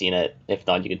probably seen it. If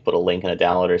not, you could put a link in a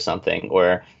download or something,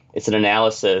 where it's an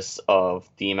analysis of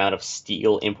the amount of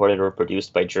steel imported or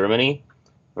produced by Germany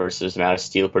versus the amount of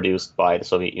steel produced by the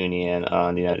Soviet Union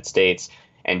and the United States.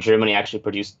 And Germany actually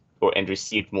produced and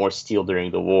received more steel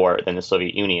during the war than the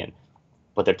Soviet Union,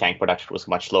 but their tank production was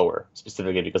much lower,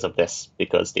 specifically because of this,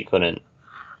 because they couldn't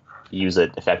use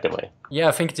it effectively. Yeah,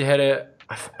 I think they had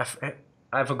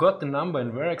I forgot the number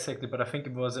and where exactly, but I think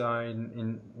it was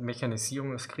in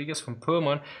Mechanisierung des Krieges from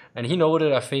Pullman, and he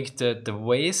noted, I think, that the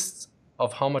waste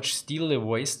of how much steel they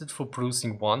wasted for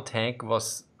producing one tank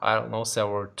was, I don't know,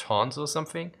 several tons or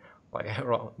something. Like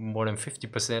more than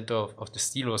 50% of the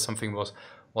steel or something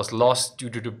was lost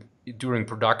during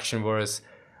production, whereas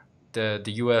the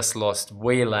US lost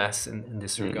way less in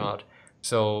this regard.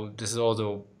 So this is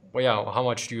also, how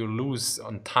much do you lose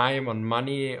on time, on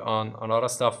money, on other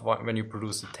stuff when you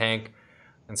produce a tank,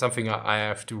 and something I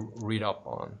have to read up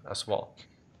on as well.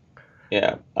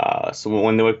 Yeah. So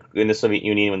when they were in the Soviet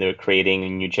Union, when they were creating a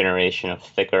new generation of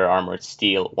thicker armored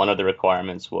steel, one of the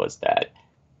requirements was that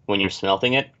when you're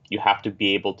smelting it, you have to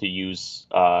be able to use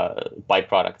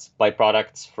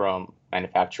byproducts from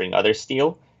manufacturing other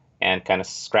steel and kind of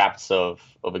scraps of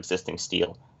existing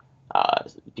steel,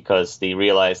 because they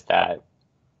realized that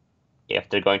if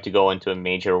they're going to go into a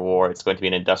major war, it's going to be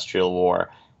an industrial war.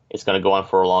 It's going to go on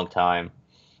for a long time.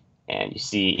 And you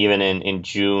see, even in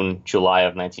June, July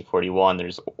of 1941,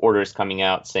 there's orders coming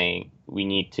out saying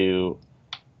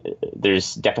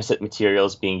there's deficit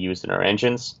materials being used in our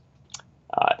engines.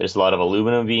 There's a lot of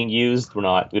aluminum being used. We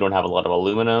don't have a lot of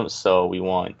aluminum, so we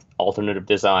want alternative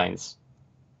designs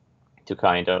to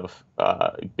kind of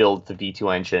build the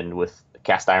V2 engine with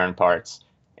cast iron parts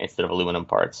instead of aluminum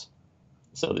parts.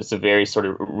 So there's a very sort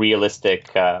of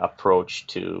realistic approach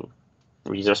to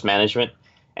resource management,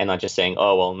 and not just saying,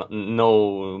 oh, well,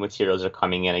 no materials are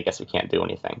coming in, I guess we can't do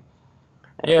anything.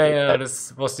 Yeah,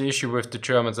 this was the issue with the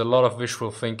Germans, a lot of visual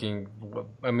thinking.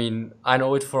 I mean, I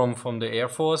know it from the Air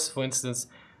Force, for instance.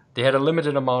 They had a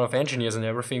limited amount of engineers and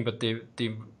everything, but they're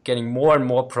getting more and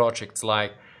more projects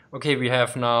like, okay, we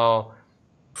have now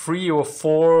 3 or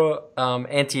 4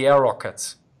 anti-air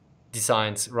rockets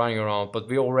designs running around, but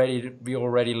we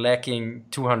already lacking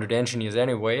 200 engineers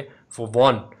anyway for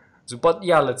one. So, but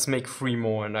yeah, let's make 3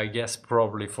 more, and I guess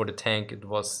probably for the tank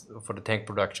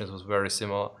productions was very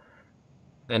similar,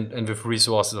 and with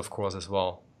resources of course as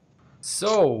well.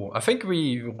 So I think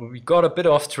we got a bit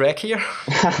off track here.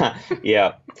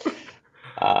 Yeah.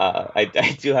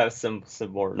 I do have some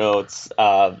more notes.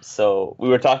 So we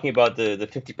were talking about the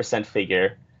 50%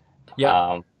 figure.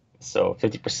 Yeah. So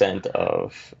 50%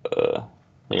 of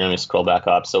let me scroll back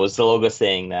up. So it's the logo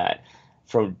saying that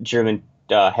from German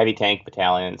heavy tank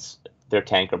battalions, their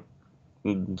tank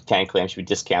claims should be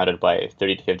discounted by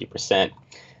 30 to 50%.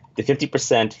 The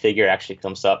 50% figure actually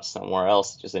comes up somewhere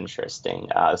else, which is interesting.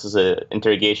 This is an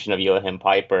interrogation of Joachim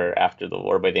Peiper after the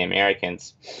war by the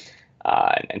Americans.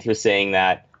 And he was saying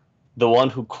that the one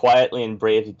who quietly and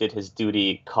bravely did his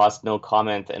duty caused no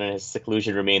comment and in his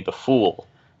seclusion remained the fool.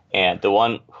 And the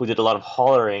one who did a lot of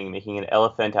hollering, making an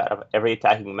elephant out of every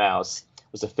attacking mouse,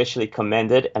 was officially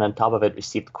commended and on top of it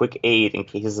received quick aid in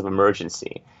cases of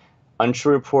emergency.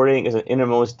 Untrue reporting is an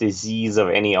innermost disease of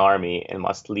any army and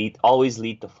must always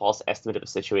lead to false estimate of the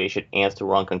situation and to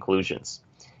wrong conclusions.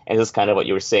 And this is kind of what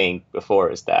you were saying before,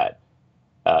 is that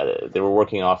they were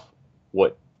working off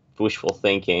what wishful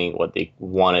thinking, what they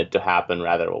wanted to happen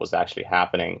rather than what was actually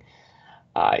happening.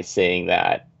 Saying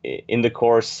that in the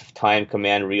course of time,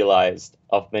 command realized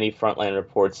of many frontline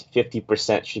reports,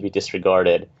 50% should be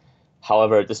disregarded.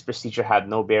 However, this procedure had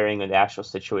no bearing on the actual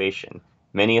situation.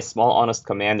 Many a small, honest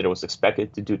commander was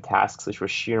expected to do tasks which were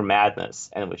sheer madness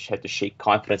and which had to shake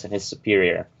confidence in his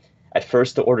superior. At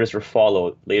first, the orders were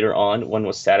followed. Later on, one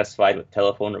was satisfied with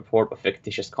telephone report of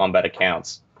fictitious combat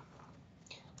accounts.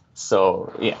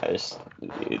 So, yeah,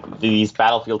 these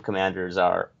battlefield commanders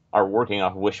are working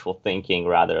off wishful thinking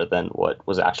rather than what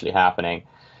was actually happening,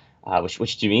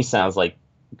 which to me sounds like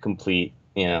complete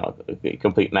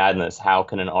madness. How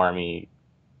can an army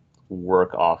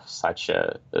work off such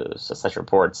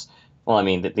reports? Well, I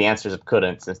mean, the answer is it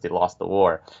couldn't, since they lost the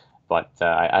war. But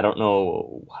I don't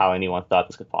know how anyone thought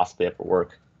this could possibly ever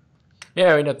work.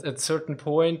 Yeah, I mean, at a certain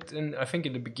point, and I think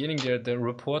in the beginning, the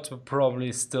reports were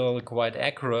probably still quite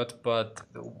accurate, but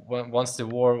once the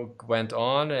war went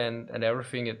on and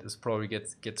everything, it is probably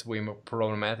gets way more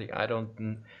problematic.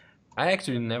 I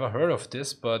actually never heard of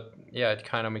this, but yeah, it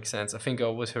kind of makes sense. I think I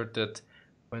always heard that,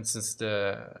 for instance,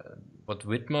 what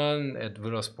Wittmann at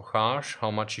Willows Bocage,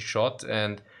 how much he shot,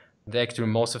 and actually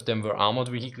most of them were armored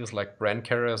vehicles like Brand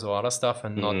carriers or other stuff,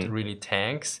 and not really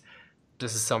tanks.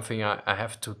 This is something I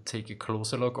have to take a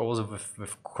closer look also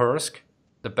with Kursk,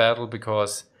 the battle,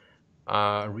 because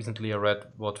recently I read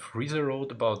what Freezer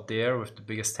wrote about there with the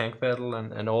biggest tank battle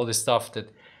and all this stuff,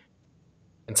 that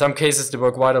in some cases there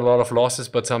were quite a lot of losses,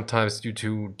 but sometimes due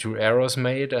to errors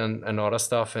made and other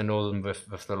stuff, and all them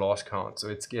with the loss count. So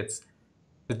it gets,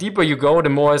 the deeper you go, the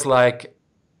more it's like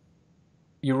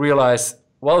you realize,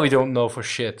 well, we don't know for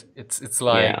shit. It's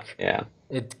like, yeah.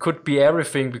 It could be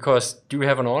everything, because do you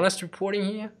have an honest reporting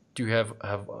here? Do you have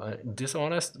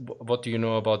dishonest? What do you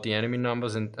know about the enemy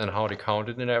numbers and how they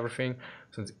counted and everything?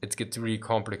 So it gets really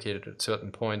complicated at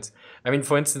certain points. I mean,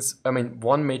 for instance,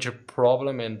 one major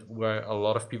problem, and where a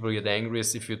lot of people get angry,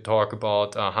 is if you talk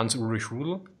about Hans-Ulrich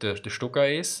Rudel, the Stuka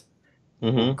ace,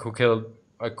 who killed,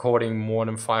 according, more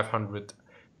than 500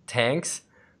 tanks.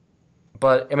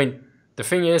 But, I mean, the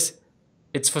thing is,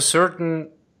 it's for certain.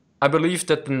 I believe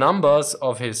that the numbers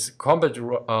of his combat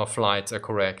flights are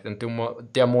correct, and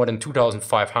they're more than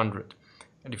 2,500.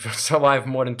 And if you survive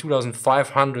more than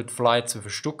 2,500 flights with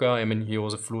a Stuka, I mean, he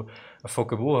also flew a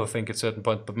Focke-Wulf, I think, at a certain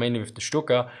point, but mainly with the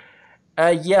Stuka.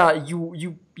 Yeah,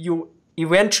 you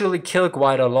eventually kill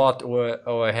quite a lot,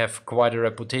 or have quite a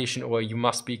reputation, or you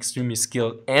must be extremely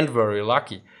skilled and very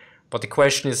lucky. But the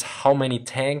question is, how many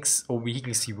tanks or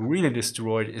vehicles he really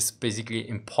destroyed is basically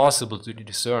impossible to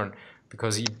discern,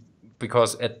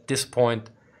 because at this point,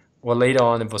 or later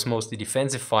on, it was mostly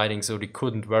defensive fighting, so they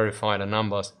couldn't verify the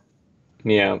numbers.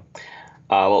 Yeah.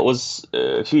 Well, it was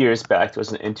a few years back, there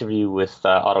was an interview with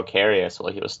Otto Carius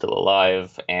while he was still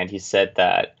alive, and he said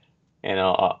that,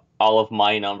 all of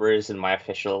my numbers in my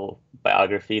official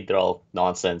biography, they're all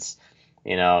nonsense.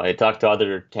 I talked to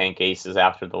other tank aces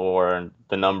after the war, and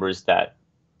the numbers that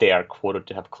they are quoted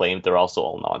to have claimed, they're also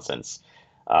all nonsense.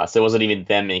 So it wasn't even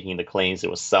them making the claims. It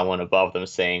was someone above them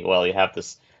saying, well, you have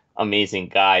this amazing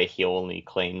guy. He only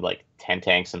claimed like 10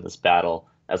 tanks in this battle.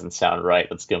 Doesn't sound right.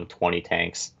 Let's give him 20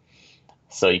 tanks.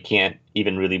 So you can't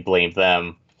even really blame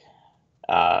them.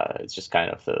 It's just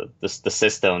kind of the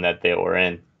system that they were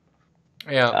in.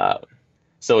 Yeah.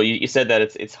 So you said that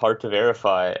it's hard to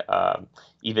verify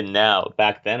even now.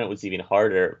 Back then it was even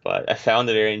harder. But I found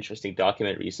a very interesting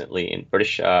document recently in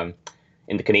British...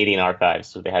 in the Canadian archives,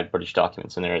 so they had British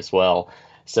documents in there as well.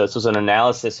 So this was an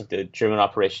analysis of the German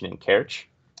operation in Kerch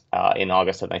in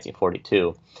August of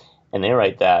 1942. And they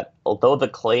write that, although the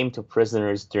claim to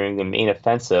prisoners during the main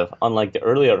offensive, unlike the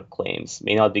earlier claims,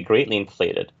 may not be greatly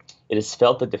inflated, it is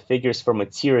felt that the figures for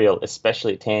material,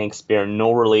 especially tanks, bear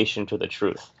no relation to the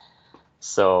truth.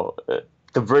 So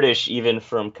the British, even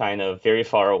from kind of very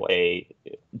far away,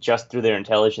 just through their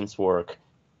intelligence work,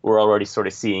 we're already sort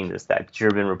of seeing this, that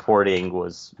German reporting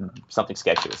was something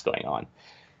sketchy was going on.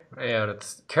 Yeah,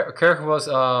 that's Kerch was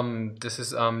this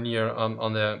is near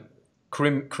on the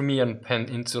Crimean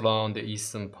Peninsula on the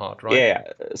eastern part, right? Yeah.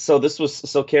 So the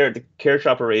Kerch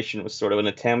operation was sort of an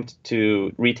attempt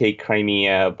to retake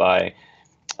Crimea by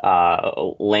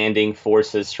landing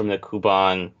forces from the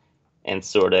Kuban and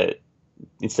sort of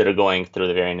instead of going through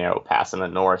the very narrow pass in the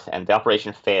north, and the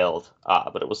operation failed.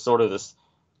 But it was sort of this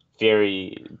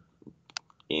very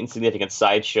insignificant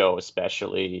sideshow,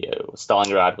 especially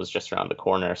Stalingrad was just around the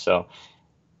corner, so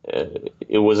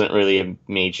it wasn't really a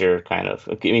major kind of.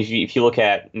 I mean, if you look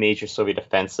at major Soviet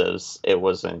offensives, it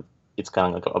wasn't. It's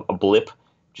kind of like a blip,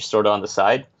 just sort of on the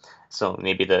side. So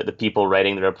maybe the people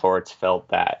writing the reports felt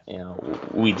that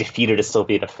we defeated a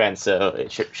Soviet offensive.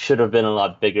 It should have been a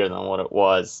lot bigger than what it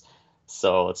was.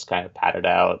 So it's kind of padded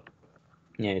out.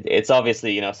 It's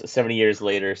obviously 70 years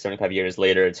later, 75 years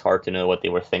later, it's hard to know what they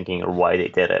were thinking or why they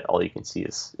did it. All you can see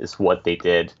is what they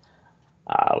did.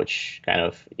 Which kind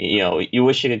of, you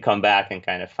wish you could come back and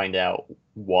kind of find out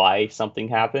why something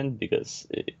happened, because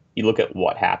you look at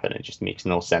what happened, it just makes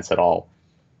no sense at all.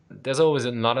 There's always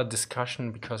another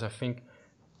discussion, because I think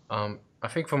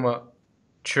from a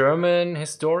German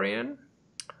historian,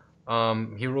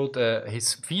 he wrote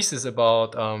his thesis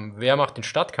about Wehrmacht in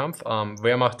Stadtkampf,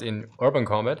 Wehrmacht in urban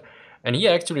combat, and he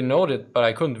actually noted, but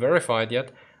I couldn't verify it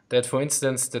yet, that for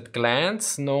instance that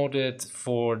Glantz noted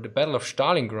for the Battle of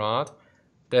Stalingrad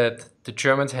that the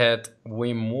Germans had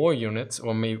way more units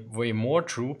or way more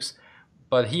troops,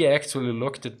 but he actually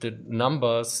looked at the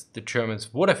numbers the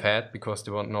Germans would have had, because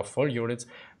they were not full units,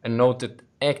 and noted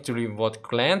actually what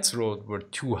Glantz wrote were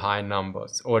too high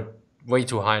numbers, or way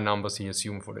too high numbers he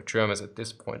assumed for the Germans at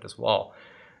this point as well.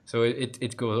 So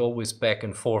it goes always back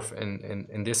and forth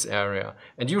in this area.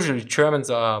 And usually German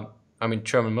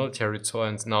military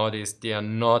historians nowadays, they are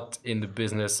not in the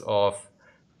business of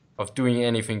doing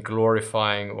anything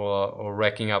glorifying or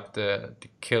racking up the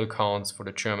kill counts for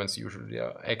the Germans. Usually they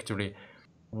are actually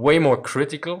way more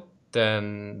critical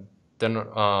than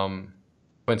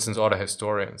for instance, other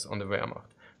historians on the Wehrmacht.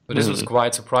 So this was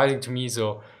quite surprising to me.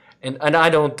 So, and I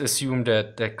don't assume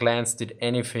that Glantz did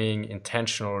anything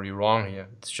intentionally wrong here.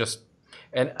 It's just,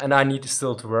 and I need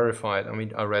still to verify it. I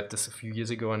mean, I read this a few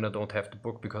years ago and I don't have the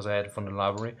book because I had it from the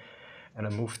library, and I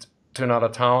moved to another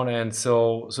town, and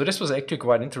so this was actually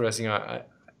quite interesting.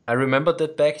 I remembered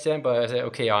that back then, but I said,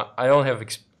 okay, I don't have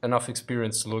enough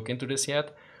experience to look into this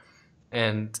yet,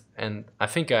 and I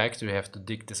think I actually have to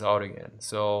dig this out again.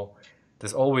 So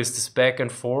there's always this back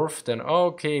and forth. Then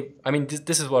okay, I mean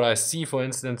this is what I see. For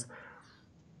instance,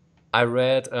 I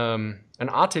read an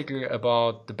article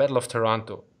about the Battle of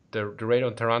Taranto, the raid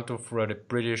on Taranto for the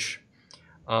British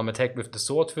attack with the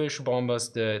Swordfish bombers,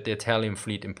 the Italian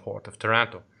fleet in port of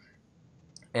Taranto.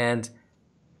 And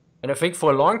I think for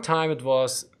a long time it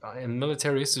was, in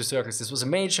military history circles, this was a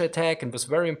major attack and was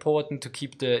very important to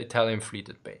keep the Italian fleet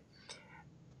at bay.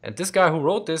 And this guy who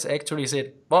wrote this actually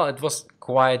said, well, it was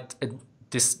quite,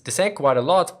 this sank quite a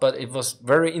lot, but it was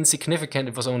very insignificant.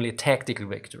 It was only a tactical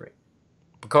victory.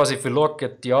 Because if you look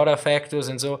at the other factors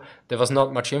and so, there was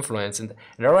not much influence. And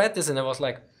I read this and I was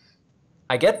like,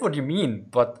 I get what you mean,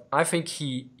 but I think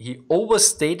he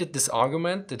overstated this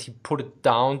argument, that he put it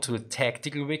down to a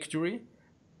tactical victory,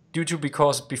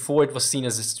 because before it was seen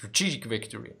as a strategic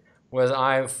victory.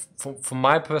 Whereas from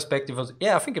my perspective,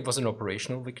 I think it was an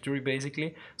operational victory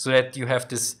basically, so that you have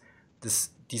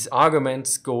these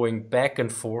arguments going back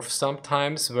and forth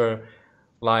sometimes, where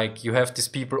like you have these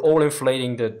people all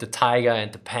inflating the Tiger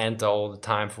and the Panther all the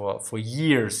time for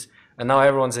years, and now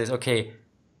everyone says, okay,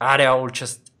 they're all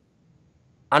just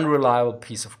unreliable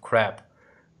piece of crap.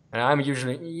 And I'm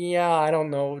usually, I don't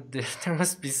know, there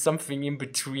must be something in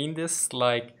between this,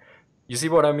 like, you see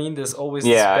what I mean? There's always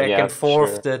this back and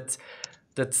forth, sure,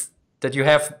 that you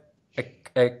have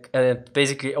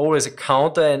basically always a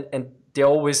counter, and they're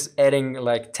always adding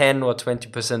like 10 or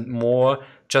 20% more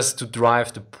just to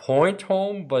drive the point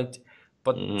home, but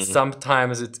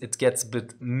sometimes it gets a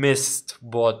bit missed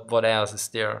what else is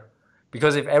there.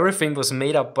 Because if everything was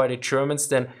made up by the Germans,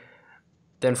 then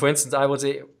for instance, I would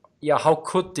say, how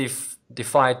could they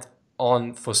fight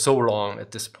on for so long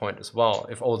at this point as well,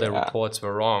 if all their reports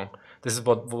were wrong? This is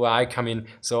where I come in.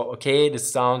 So, okay,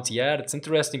 this sounds, that's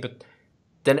interesting, but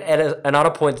then at another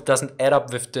point, it doesn't add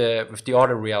up with the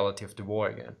other reality of the war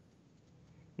again.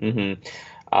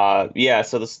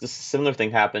 So this similar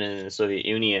thing happened in the Soviet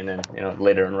Union and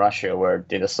later in Russia, where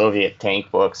in the Soviet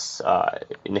tank books,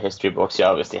 in the history books, you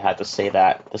obviously had to say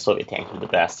that the Soviet tanks were the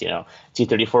best.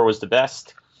 T-34 was the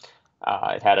best.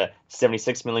 It had a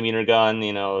 76 millimeter gun.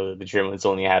 The Germans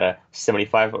only had a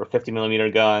 75 or 50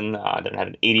 millimeter gun. Then it had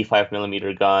an 85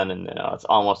 millimeter gun, and it's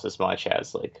almost as much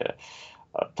as like a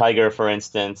Tiger, for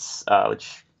instance,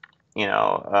 which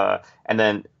and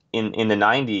then in the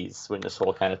 90s, when this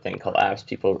whole kind of thing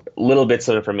collapsed, little bits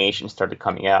of information started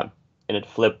coming out, and it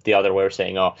flipped the other way,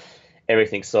 saying,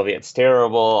 everything Soviet's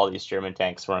terrible, all these German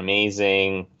tanks were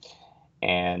amazing,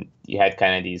 and you had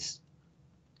kind of these,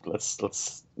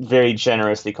 let's very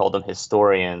generously call them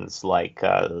historians, like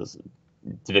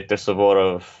Viktor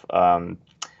Suvorov,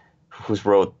 who's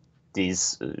wrote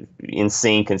these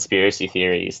insane conspiracy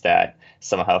theories that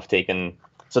somehow have taken.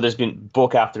 So there's been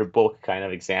book after book kind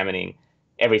of examining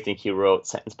everything he wrote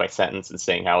sentence by sentence and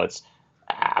saying how it's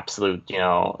absolute,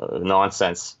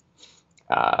 nonsense.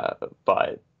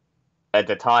 But at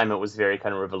the time, it was very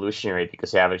kind of revolutionary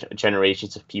because you have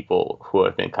generations of people who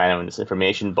have been kind of in this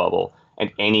information bubble,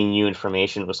 and any new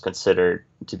information was considered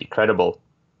to be credible.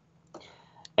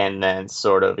 And then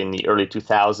sort of in the early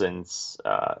 2000s,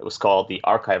 it was called the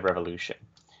Archive Revolution,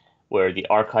 where the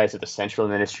archives of the Central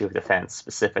Ministry of Defense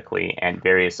specifically and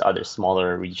various other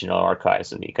smaller regional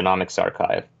archives and the Economics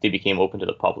Archive, they became open to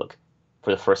the public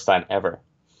for the first time ever.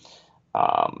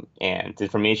 And the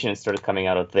information that started coming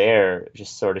out of there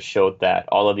just sort of showed that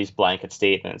all of these blanket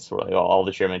statements were like, oh, all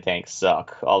the German tanks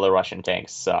suck, all the Russian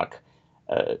tanks suck,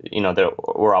 they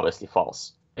were obviously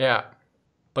false. Yeah.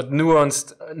 But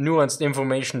nuanced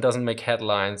information doesn't make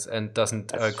headlines and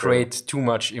doesn't create too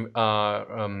much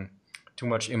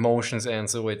emotions, and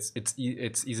so it's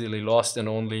easily lost, and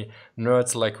only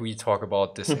nerds like we talk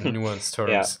about this in nuanced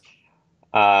terms.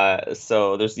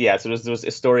 So there's a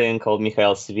historian called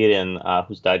Mikhail Severin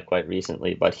who's died quite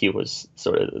recently, but he was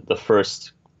sort of the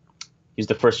first. He's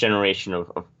the first generation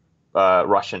of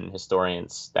Russian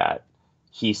historians that.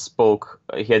 He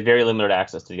had very limited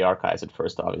access to the archives at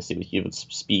first, obviously, but he would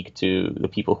speak to the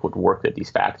people who had worked at these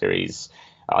factories,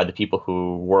 the people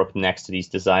who worked next to these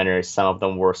designers. Some of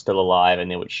them were still alive, and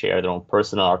they would share their own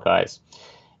personal archives.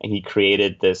 And he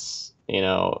created this,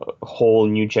 whole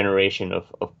new generation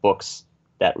of books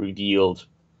that revealed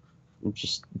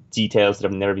just details that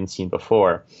have never been seen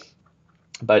before.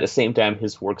 But at the same time,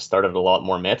 his work started a lot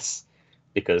more myths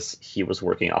because he was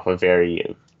working off a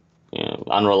very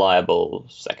unreliable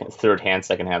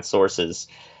secondhand sources.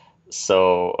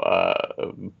 So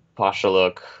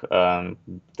Pashaluk,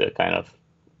 the kind of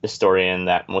historian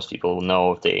that most people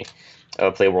know if they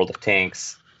play World of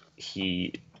Tanks,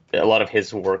 a lot of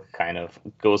his work kind of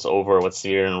goes over what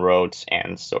Severin wrote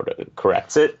and sort of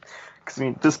corrects it.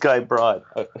 Because this guy brought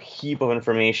a heap of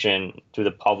information to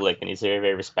the public, and he's a very,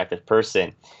 very respected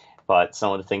person. But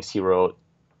some of the things he wrote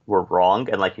were wrong,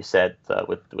 and like you said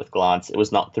with Glantz, it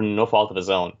was not through no fault of his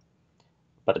own,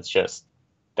 but it's just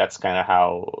that's kind of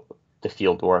how the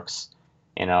field works.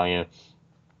 You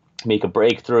make a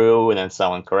breakthrough, and then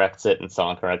someone corrects it, and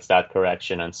someone corrects that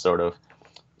correction, and sort of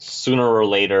sooner or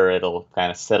later it'll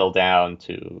kind of settle down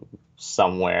to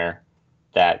somewhere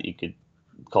that you could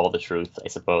call the truth, I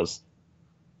suppose.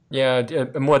 Yeah,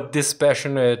 a more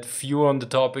dispassionate view on the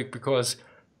topic, because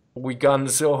we got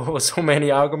so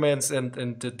many arguments, and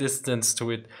the distance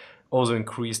to it also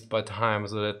increased by time,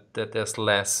 so that there's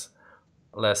less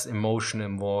emotion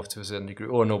involved to a certain degree,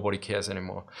 or nobody cares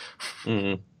anymore.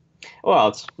 Mm-hmm. Well,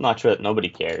 it's not true that nobody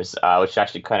cares, which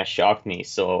actually kind of shocked me.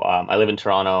 So I live in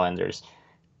Toronto, and there's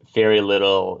very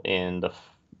little in the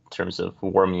terms of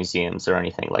war museums or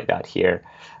anything like that here.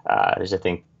 There's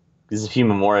a few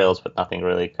memorials, but nothing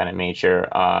really kind of major.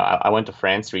 I went to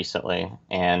France recently,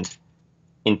 and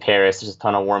in Paris, there's a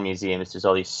ton of war museums. There's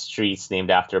all these streets named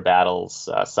after battles,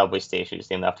 subway stations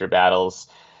named after battles.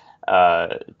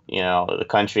 The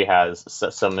country has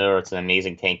Saumur. It's an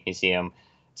amazing tank museum.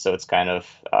 So it's kind of,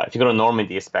 if you go to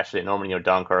Normandy, especially Normandy or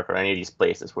Dunkirk or any of these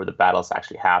places where the battles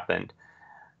actually happened,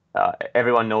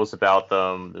 everyone knows about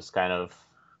them. There's kind of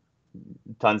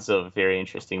tons of very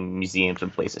interesting museums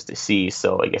and places to see.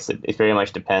 So I guess it very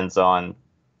much depends on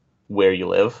where you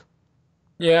live.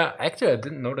 Yeah, actually, I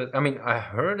didn't know that. I mean, I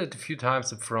heard it a few times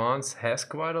that France has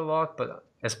quite a lot, but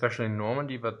especially in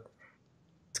Normandy, but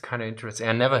it's kind of interesting.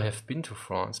 I never have been to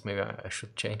France. Maybe I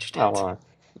should change that. Oh,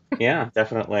 yeah,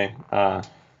 definitely. I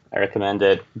recommend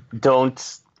it.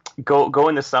 Don't go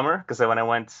in the summer, because when I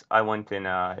went in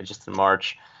just in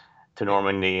March to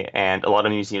Normandy, and a lot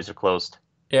of museums are closed.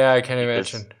 Yeah, I can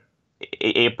imagine.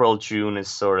 April, June is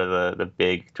sort of the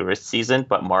big tourist season,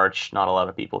 but March, not a lot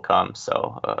of people come,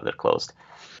 so they're closed.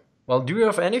 Well, do you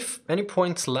have any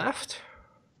points left?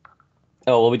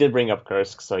 Oh, well, we did bring up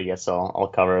Kursk, so I guess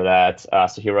I'll cover that.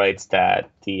 So he writes that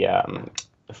the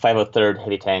 503rd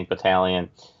Heavy Tank Battalion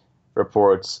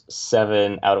reports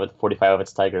 7 out of 45 of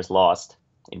its Tigers lost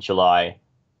in July,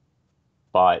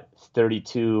 but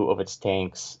 32 of its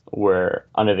tanks were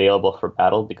unavailable for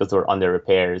battle because they were under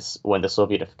repairs when the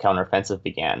Soviet counteroffensive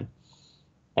began.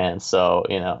 And so,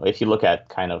 if you look at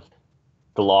kind of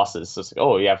the losses, it's like,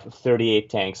 oh, you have 38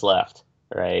 tanks left,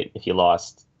 right? If you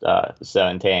lost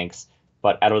 7 tanks,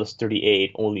 but out of those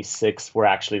 38, only 6 were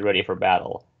actually ready for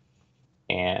battle.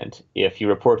 And if you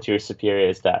report to your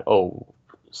superiors that,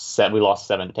 we lost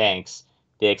 7 tanks,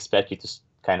 they expect you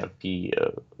kind of be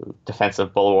a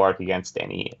defensive bulwark against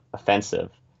any offensive.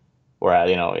 Whereas,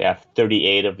 you know, you have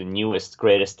 38 of the newest,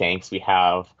 greatest tanks we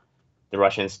have. The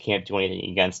Russians can't do anything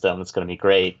against them. It's going to be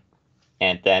great.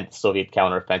 And then Soviet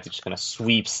counteroffensive just kind of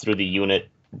sweeps through the unit,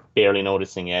 barely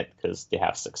noticing it because they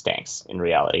have 6 tanks in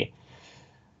reality.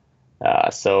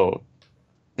 So,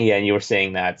 yeah, and you were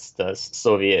saying that the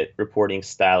Soviet reporting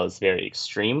style is very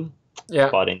extreme. Yeah.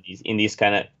 But in these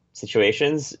kind of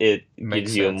situations, it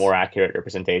gives you a more accurate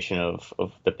representation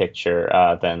of the picture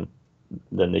than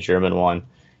the German one.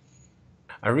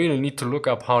 I really need to look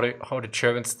up how the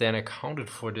Germans then accounted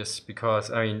for this,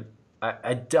 because I mean,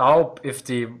 I doubt if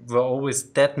they were always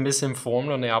that misinformed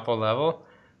on the upper level.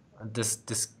 This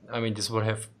would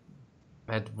have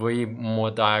had way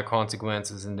more dire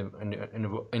consequences in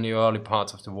the early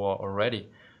parts of the war already,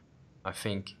 I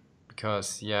think,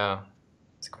 because yeah,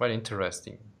 it's quite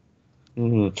interesting.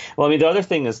 Mm-hmm. Well, I mean, the other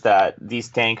thing is that these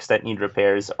tanks that need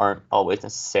repairs aren't always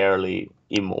necessarily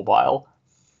immobile.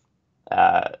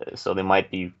 So they might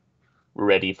be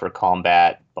ready for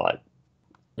combat, but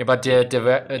yeah, but they're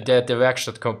the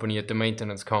Werkstatt company, the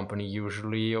maintenance company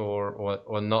usually, or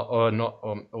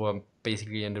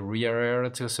basically in the rear area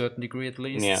to a certain degree at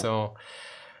least. Yeah. So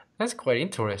that's quite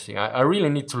interesting. I really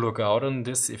need to look out on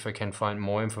this if I can find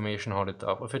more information how to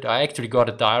deal with it. I actually got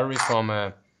a diary from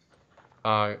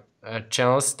a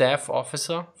general staff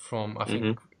officer from I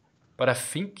think, but I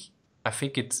think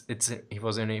he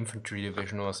was in an infantry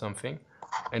division or something.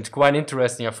 And it's quite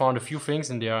interesting. I found a few things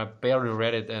in there. I barely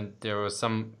read it, and there was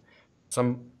some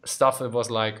stuff that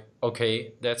was like,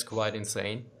 okay, that's quite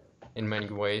insane in many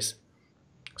ways.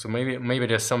 So maybe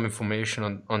there's some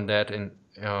information on that in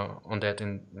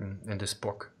this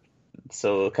book.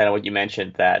 So kind of what you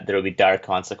mentioned, that there will be dire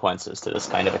consequences to this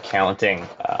kind of accounting.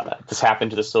 This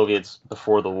happened to the Soviets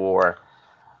before the war.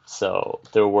 So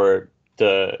there were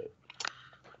the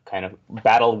kind of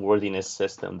battle worthiness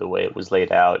system. The way it was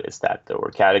laid out is that there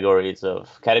were categories of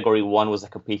category 1 was a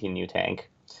completely new tank.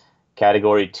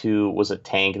 Category 2 was a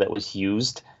tank that was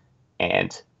used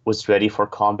and was ready for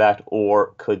combat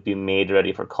or could be made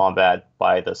ready for combat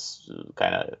by the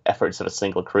kind of efforts of a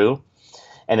single crew.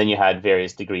 And then you had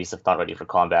various degrees of not ready for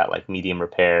combat, like medium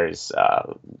repairs,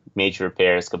 major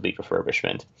repairs, complete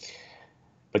refurbishment.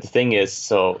 But the thing is,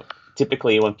 so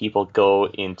typically when people go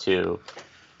into,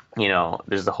 you know,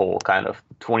 there's the whole kind of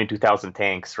 22,000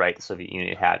 tanks, right? The Soviet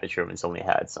Union had, the Germans only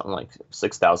had something like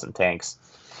 6,000 tanks.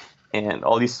 And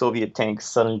all these Soviet tanks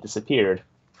suddenly disappeared.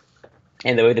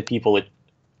 And the way that people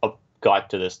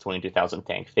got to this 22,000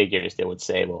 tank figure is they would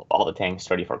say, well, all the tanks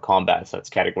are ready for combat, so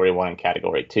it's category 1 and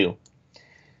category 2.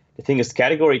 The thing is,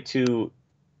 category 2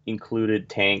 included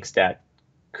tanks that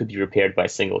could be repaired by a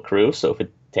single crew. So if a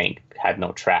tank had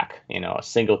no track, you know, a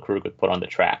single crew could put on the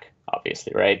track,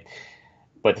 obviously, right?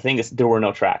 But the thing is, there were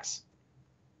no tracks.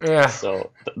 Yeah.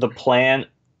 So the plan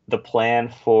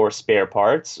for spare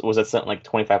parts was at something like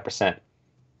 25%.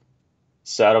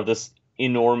 So out of this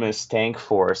enormous tank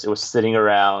force, it was sitting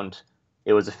around.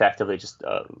 It was effectively just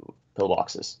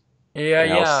pillboxes. Yeah,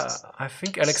 yeah. I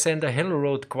think Alexander Hill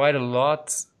wrote quite a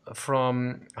lot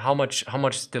from how much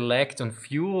they lacked on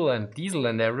fuel and diesel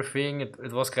and everything.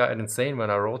 It was quite insane when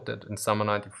I wrote that in summer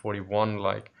 1941.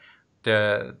 Like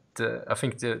I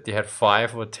think they had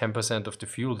 5 or 10% of the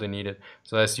fuel they needed.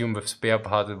 So I assume with spare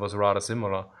parts it was rather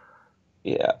similar.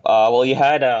 Yeah. Well, you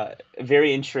had a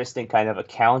very interesting kind of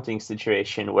accounting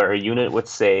situation where a unit would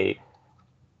say,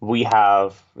 we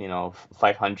have, you know,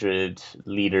 500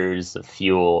 liters of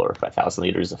fuel or 5,000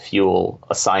 liters of fuel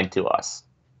assigned to us.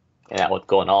 And that would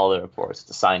go in all the reports.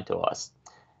 It's assigned to us.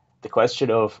 The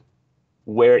question of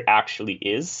where it actually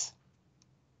is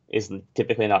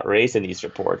typically not raised in these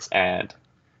reports. And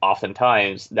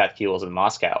oftentimes that fuel is in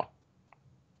Moscow.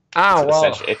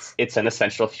 It's an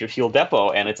essential fuel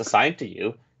depot, and it's assigned to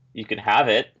you. You can have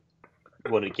it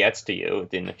when it gets to you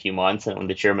within a few months, and when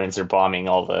the Germans are bombing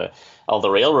all the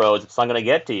railroads, it's not going to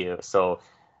get to you. So,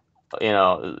 you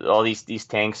know, all these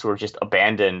tanks were just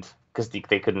abandoned because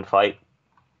they couldn't fight.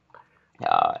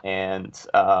 And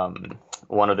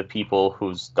one of the people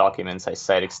whose documents I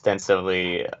cite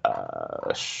extensively,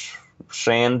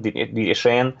 Shane,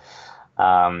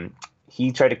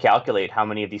 he tried to calculate how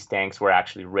many of these tanks were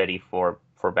actually ready for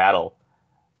battle.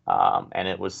 And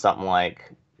it was something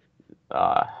like,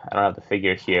 I don't have the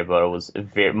figure here, but it was a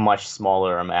very much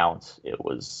smaller amount. It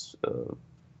was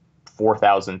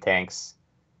 4,000 tanks.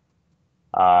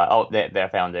 There I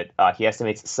found it. He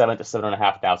estimates 7,000 to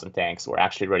 7,500 tanks were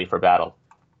actually ready for battle.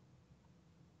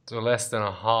 So less than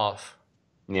a half.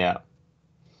 Yeah.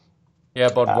 Yeah,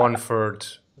 about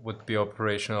 1/3 would be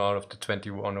operational out of the 20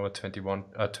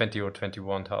 or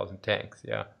 21,000 tanks.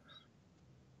 Yeah.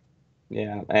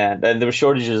 Yeah, and there were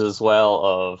shortages as well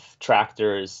of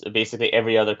tractors, basically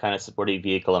every other kind of supporting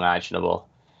vehicle imaginable.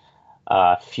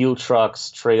 Fuel trucks,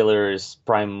 trailers,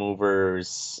 prime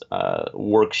movers,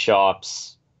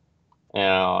 workshops.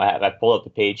 I pull up the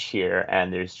page here,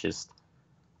 and there's just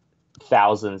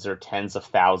thousands or tens of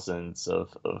thousands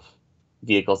of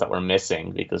vehicles that were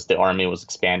missing because the army was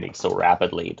expanding so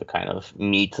rapidly to kind of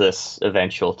meet this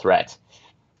eventual threat.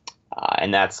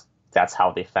 And that's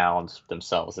how they found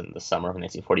themselves in the summer of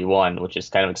 1941, which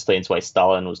just kind of explains why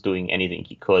Stalin was doing anything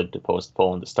he could to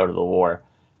postpone the start of the war.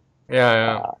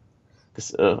 Yeah,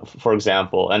 yeah. For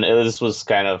example, and this was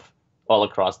kind of all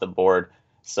across the board.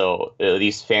 So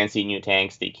these fancy new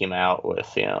tanks, they came out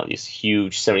with these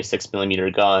huge 76 millimeter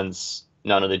guns.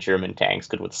 None of the German tanks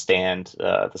could withstand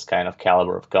this kind of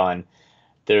caliber of gun.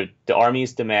 The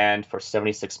army's demand for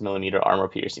 76 millimeter armor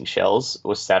piercing shells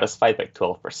was satisfied by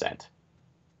 12%.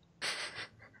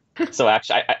 So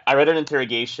actually, I read an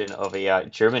interrogation of a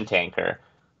German tanker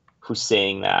who's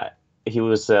saying that he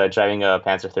was driving a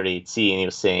Panzer 38C, and he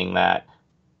was saying that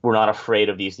we're not afraid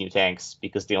of these new tanks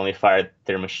because they only fire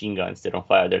their machine guns. They don't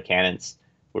fire their cannons.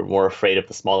 We're more afraid of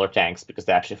the smaller tanks because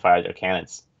they actually fire their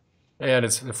cannons. Yeah,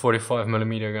 that's a 45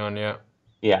 millimeter gun, yeah.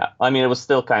 Yeah, I mean, it was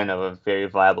still kind of a very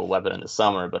viable weapon in the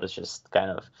summer, but it's just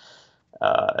kind of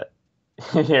a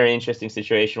very interesting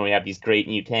situation where you have these great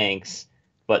new tanks,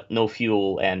 but no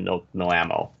fuel and no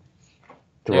ammo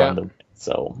to run them.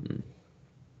 So.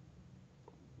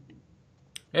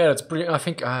 Yeah, that's pretty. I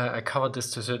think I covered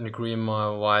this to a certain degree in my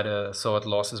why the Soviet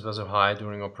losses were so high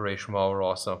during Operation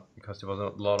Barbarossa, because there was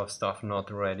a lot of stuff not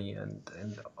ready and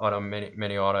other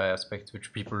many other aspects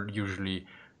which people usually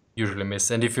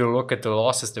miss. And if you look at the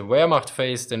losses the Wehrmacht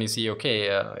faced, then you see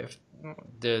if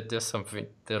there's something,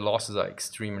 the losses are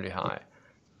extremely high.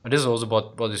 And this is also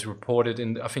what is reported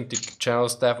in. I think the General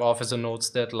Staff Officer notes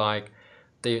that like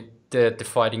the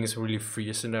fighting is really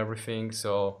fierce and everything.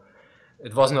 So.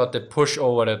 It was not the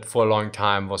pushover that for a long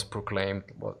time was proclaimed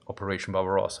what Operation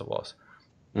Barbarossa was,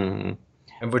 Mm-hmm.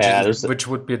 and which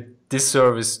would be a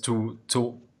disservice to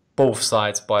both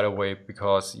sides, by the way,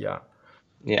 because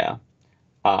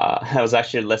I was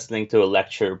actually listening to a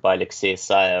lecture by Aleksey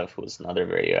Isayev, who's another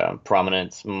very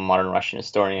prominent modern Russian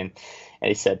historian, and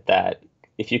he said that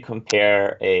if you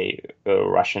compare a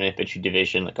Russian infantry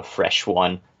division, like a fresh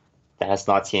one that has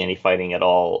not seen any fighting at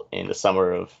all in the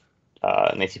summer of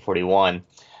 1941,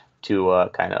 to a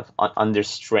kind of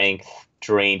understrength,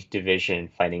 drained division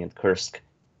fighting in Kursk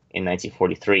in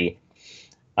 1943.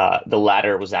 The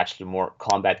latter was actually more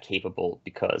combat capable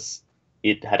because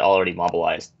it had already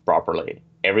mobilized properly.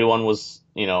 Everyone was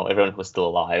still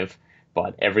alive,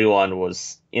 but everyone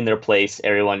was in their place.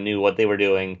 Everyone knew what they were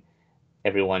doing.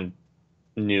 Everyone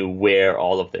knew where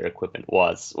all of their equipment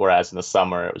was. Whereas in the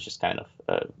summer, it was just kind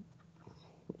of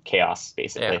chaos,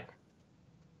 basically. Yeah.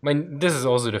 I mean, this is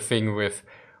also the thing with,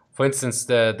 for instance,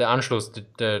 the Anschluss,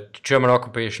 the German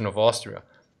occupation of Austria.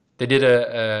 They did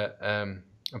a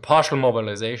partial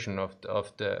mobilization of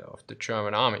the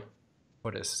German army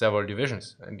for the several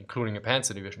divisions, including a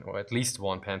Panzer division, or at least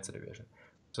one Panzer division.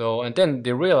 So, and then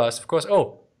they realized, of course,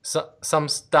 some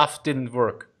stuff didn't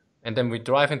work. And then we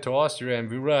drive into Austria and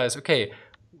we realize, okay,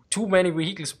 too many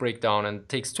vehicles break down and it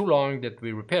takes too long that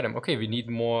we repair them. Okay, we need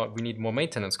more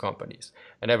maintenance companies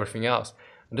and everything else.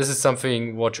 And this is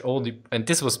something which and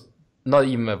this was not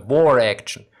even a war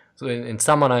action. So in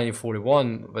summer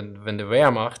 1941, when the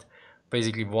Wehrmacht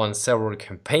basically won several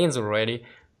campaigns already,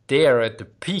 they are at the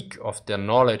peak of their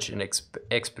knowledge and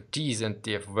expertise, and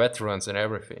they have veterans and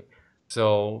everything.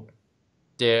 So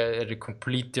they're at a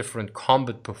complete different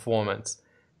combat performance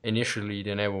initially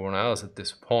than everyone else at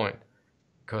this point,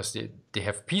 because they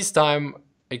have peacetime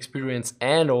experience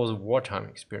and also wartime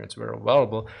experience very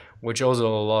valuable, which also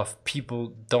a lot of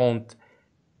people don't.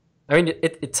 I mean,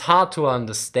 it's hard to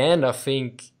understand, I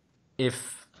think,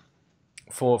 if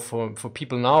for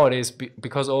people nowadays,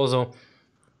 because also,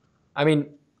 I mean,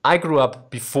 I grew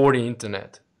up before the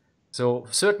internet, so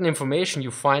certain information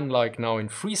you find like now in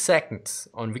 3 seconds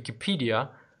on Wikipedia,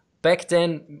 back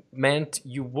then meant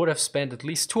you would have spent at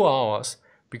least 2 hours,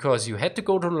 because you had to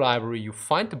go to the library, you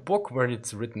find the book where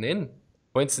it's written in.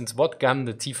 For instance, what gun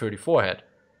the T-34 had.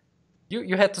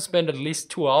 You had to spend at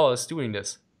least 2 hours doing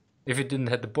this if you didn't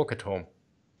have the book at home.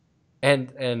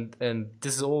 And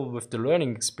this is all with the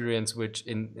learning experience, which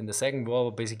in the Second World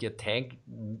War, basically a tank,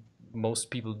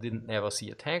 most people didn't ever see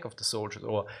a tank of the soldiers,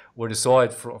 or they saw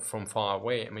it from far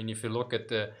away. I mean, if you look at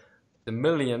the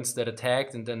millions that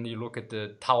attacked, and then you look at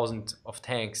the thousands of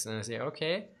tanks, and I say,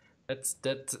 okay,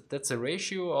 that's a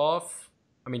ratio of,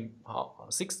 I mean,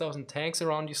 6,000 tanks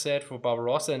around, you said, for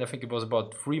Barbarossa, and I think it was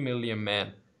about 3 million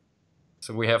men.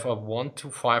 So we have a 1 to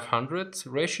 500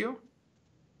 ratio.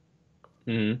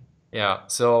 Mm-hmm. Yeah,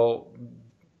 so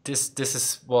this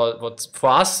is what for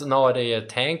us nowadays a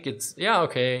tank. It's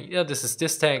okay, this is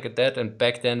this tank and that, and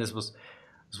back then this was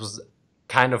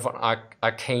kind of an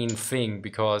arcane thing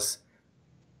because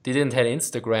they didn't have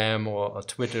Instagram or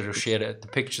Twitter to share the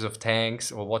pictures of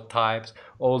tanks or what types,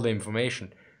 all the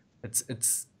information. It's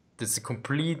a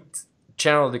complete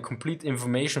the complete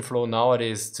information flow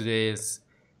nowadays today is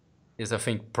I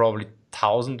think probably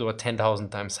 1,000 or 10,000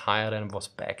 times higher than it was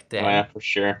back then. Oh, yeah, for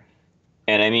sure.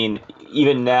 And I mean,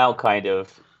 even now, kind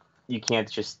of, you can't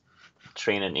just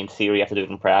train it in theory, you have to do it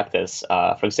in practice.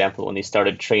 For example, when they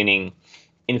started training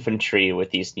infantry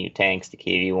with these new tanks, the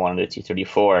KV-1 and the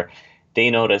T-34, they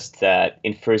noticed that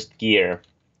in first gear,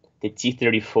 the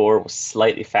T-34 was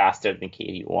slightly faster than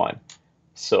KV-1.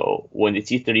 So when the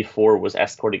T-34 was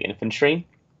escorting infantry,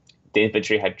 the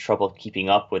infantry had trouble keeping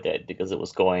up with it because it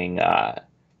was going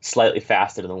slightly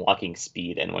faster than walking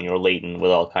speed. And when you're laden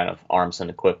with all kind of arms and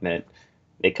equipment,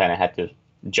 they kind of had to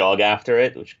jog after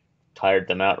it, which tired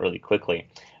them out really quickly.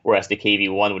 Whereas the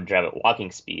KV-1 would drive at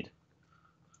walking speed,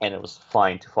 and it was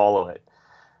fine to follow it.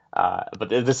 But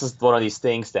this is one of these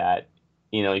things that,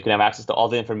 you know, you can have access to all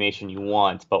the information you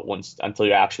want, but until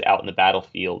you're actually out in the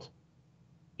battlefield,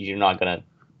 you're not going to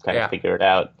kind of figure it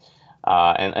out.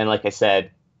 And like I said,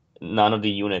 none of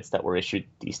the units that were issued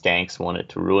these tanks wanted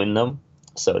to ruin them,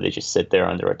 so they just sit there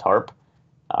under a tarp.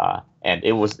 And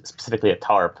it was specifically a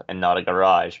tarp and not a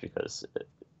garage because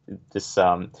this.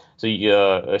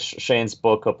 Shane's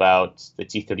book about the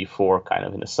T-34, kind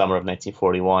of in the summer of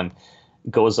 1941,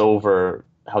 goes over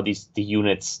how the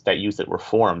units that used it were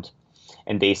formed,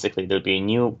 and basically there'd be a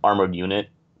new armored unit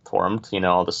formed. You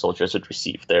know, all the soldiers would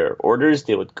receive their orders.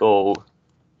 They would go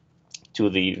to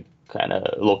the kind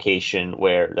of location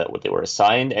where what they were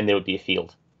assigned, and there would be a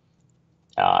field.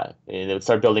 And they would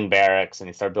start building barracks and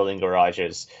they start building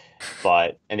garages,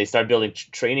 and they start building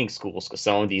training schools because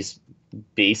some of these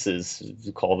bases,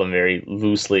 we call them very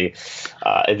loosely,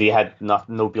 they had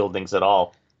no buildings at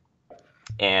all.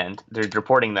 And they're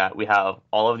reporting that we have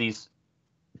all of these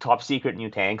top secret new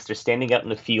tanks. They're standing out in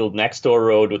the field next to a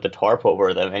road with the tarp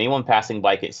over them. Anyone passing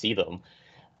by can see them.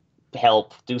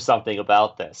 Help, do something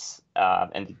about this.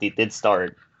 And they did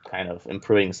start kind of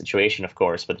improving the situation, of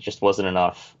course, but it just wasn't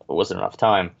enough. It wasn't enough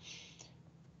time.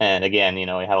 And again, you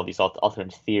know, we had all these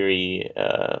alternate theory,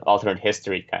 alternate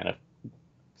history kind of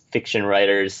fiction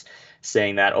writers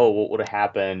saying that, oh, what would have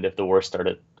happened if the war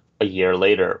started a year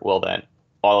later? Well, then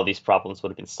all of these problems would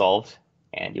have been solved,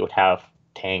 and you would have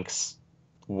tanks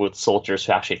with soldiers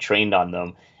who actually trained on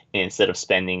them instead of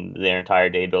spending their entire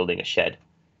day building a shed.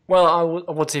 Well,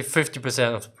 I would say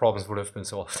 50% of the problems would have been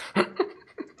solved.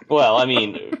 Well, I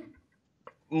mean,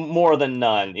 more than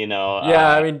none, you know. Yeah,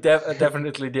 I mean,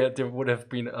 definitely there would have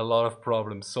been a lot of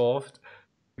problems solved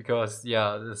because,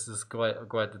 this is quite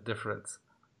the difference.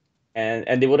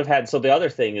 And they would have had. So the other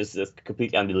thing is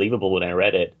completely unbelievable when I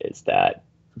read it is that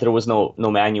there was no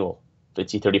manual. The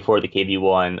T-34, the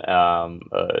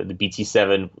KV-1, the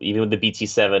BT-7, even with the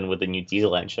BT-7 with the new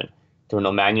diesel engine, there were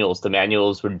no manuals. The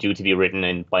manuals were due to be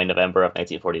written by November of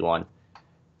 1941.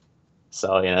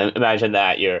 So, you know, imagine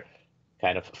that you're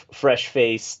kind of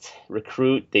fresh-faced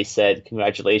recruit. They said,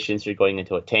 congratulations, you're going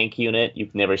into a tank unit.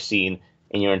 You've never seen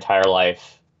in your entire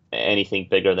life anything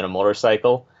bigger than a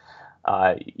motorcycle.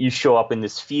 You show up in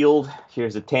this field.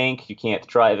 Here's a tank. You can't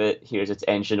drive it. Here's its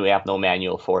engine. We have no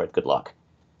manual for it. Good luck.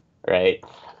 Right?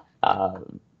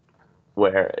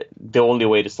 Where the only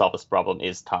way to solve this problem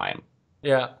is time.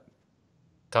 Yeah.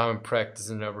 Time and practice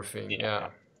and everything. Yeah.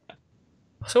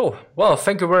 So, well,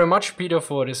 thank you very much, Peter,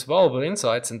 for this valuable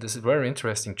insights and this very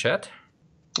interesting chat.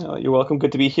 Oh, you're welcome.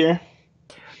 Good to be here.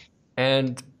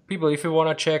 And people, if you want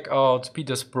to check out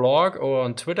Peter's blog or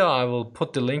on Twitter, I will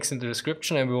put the links in the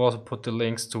description, and we'll also put the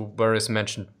links to various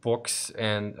mentioned books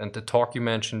and the talk you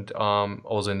mentioned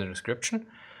also in the description.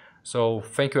 So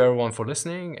thank you everyone for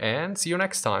listening, and see you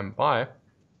next time. Bye.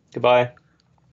 Goodbye.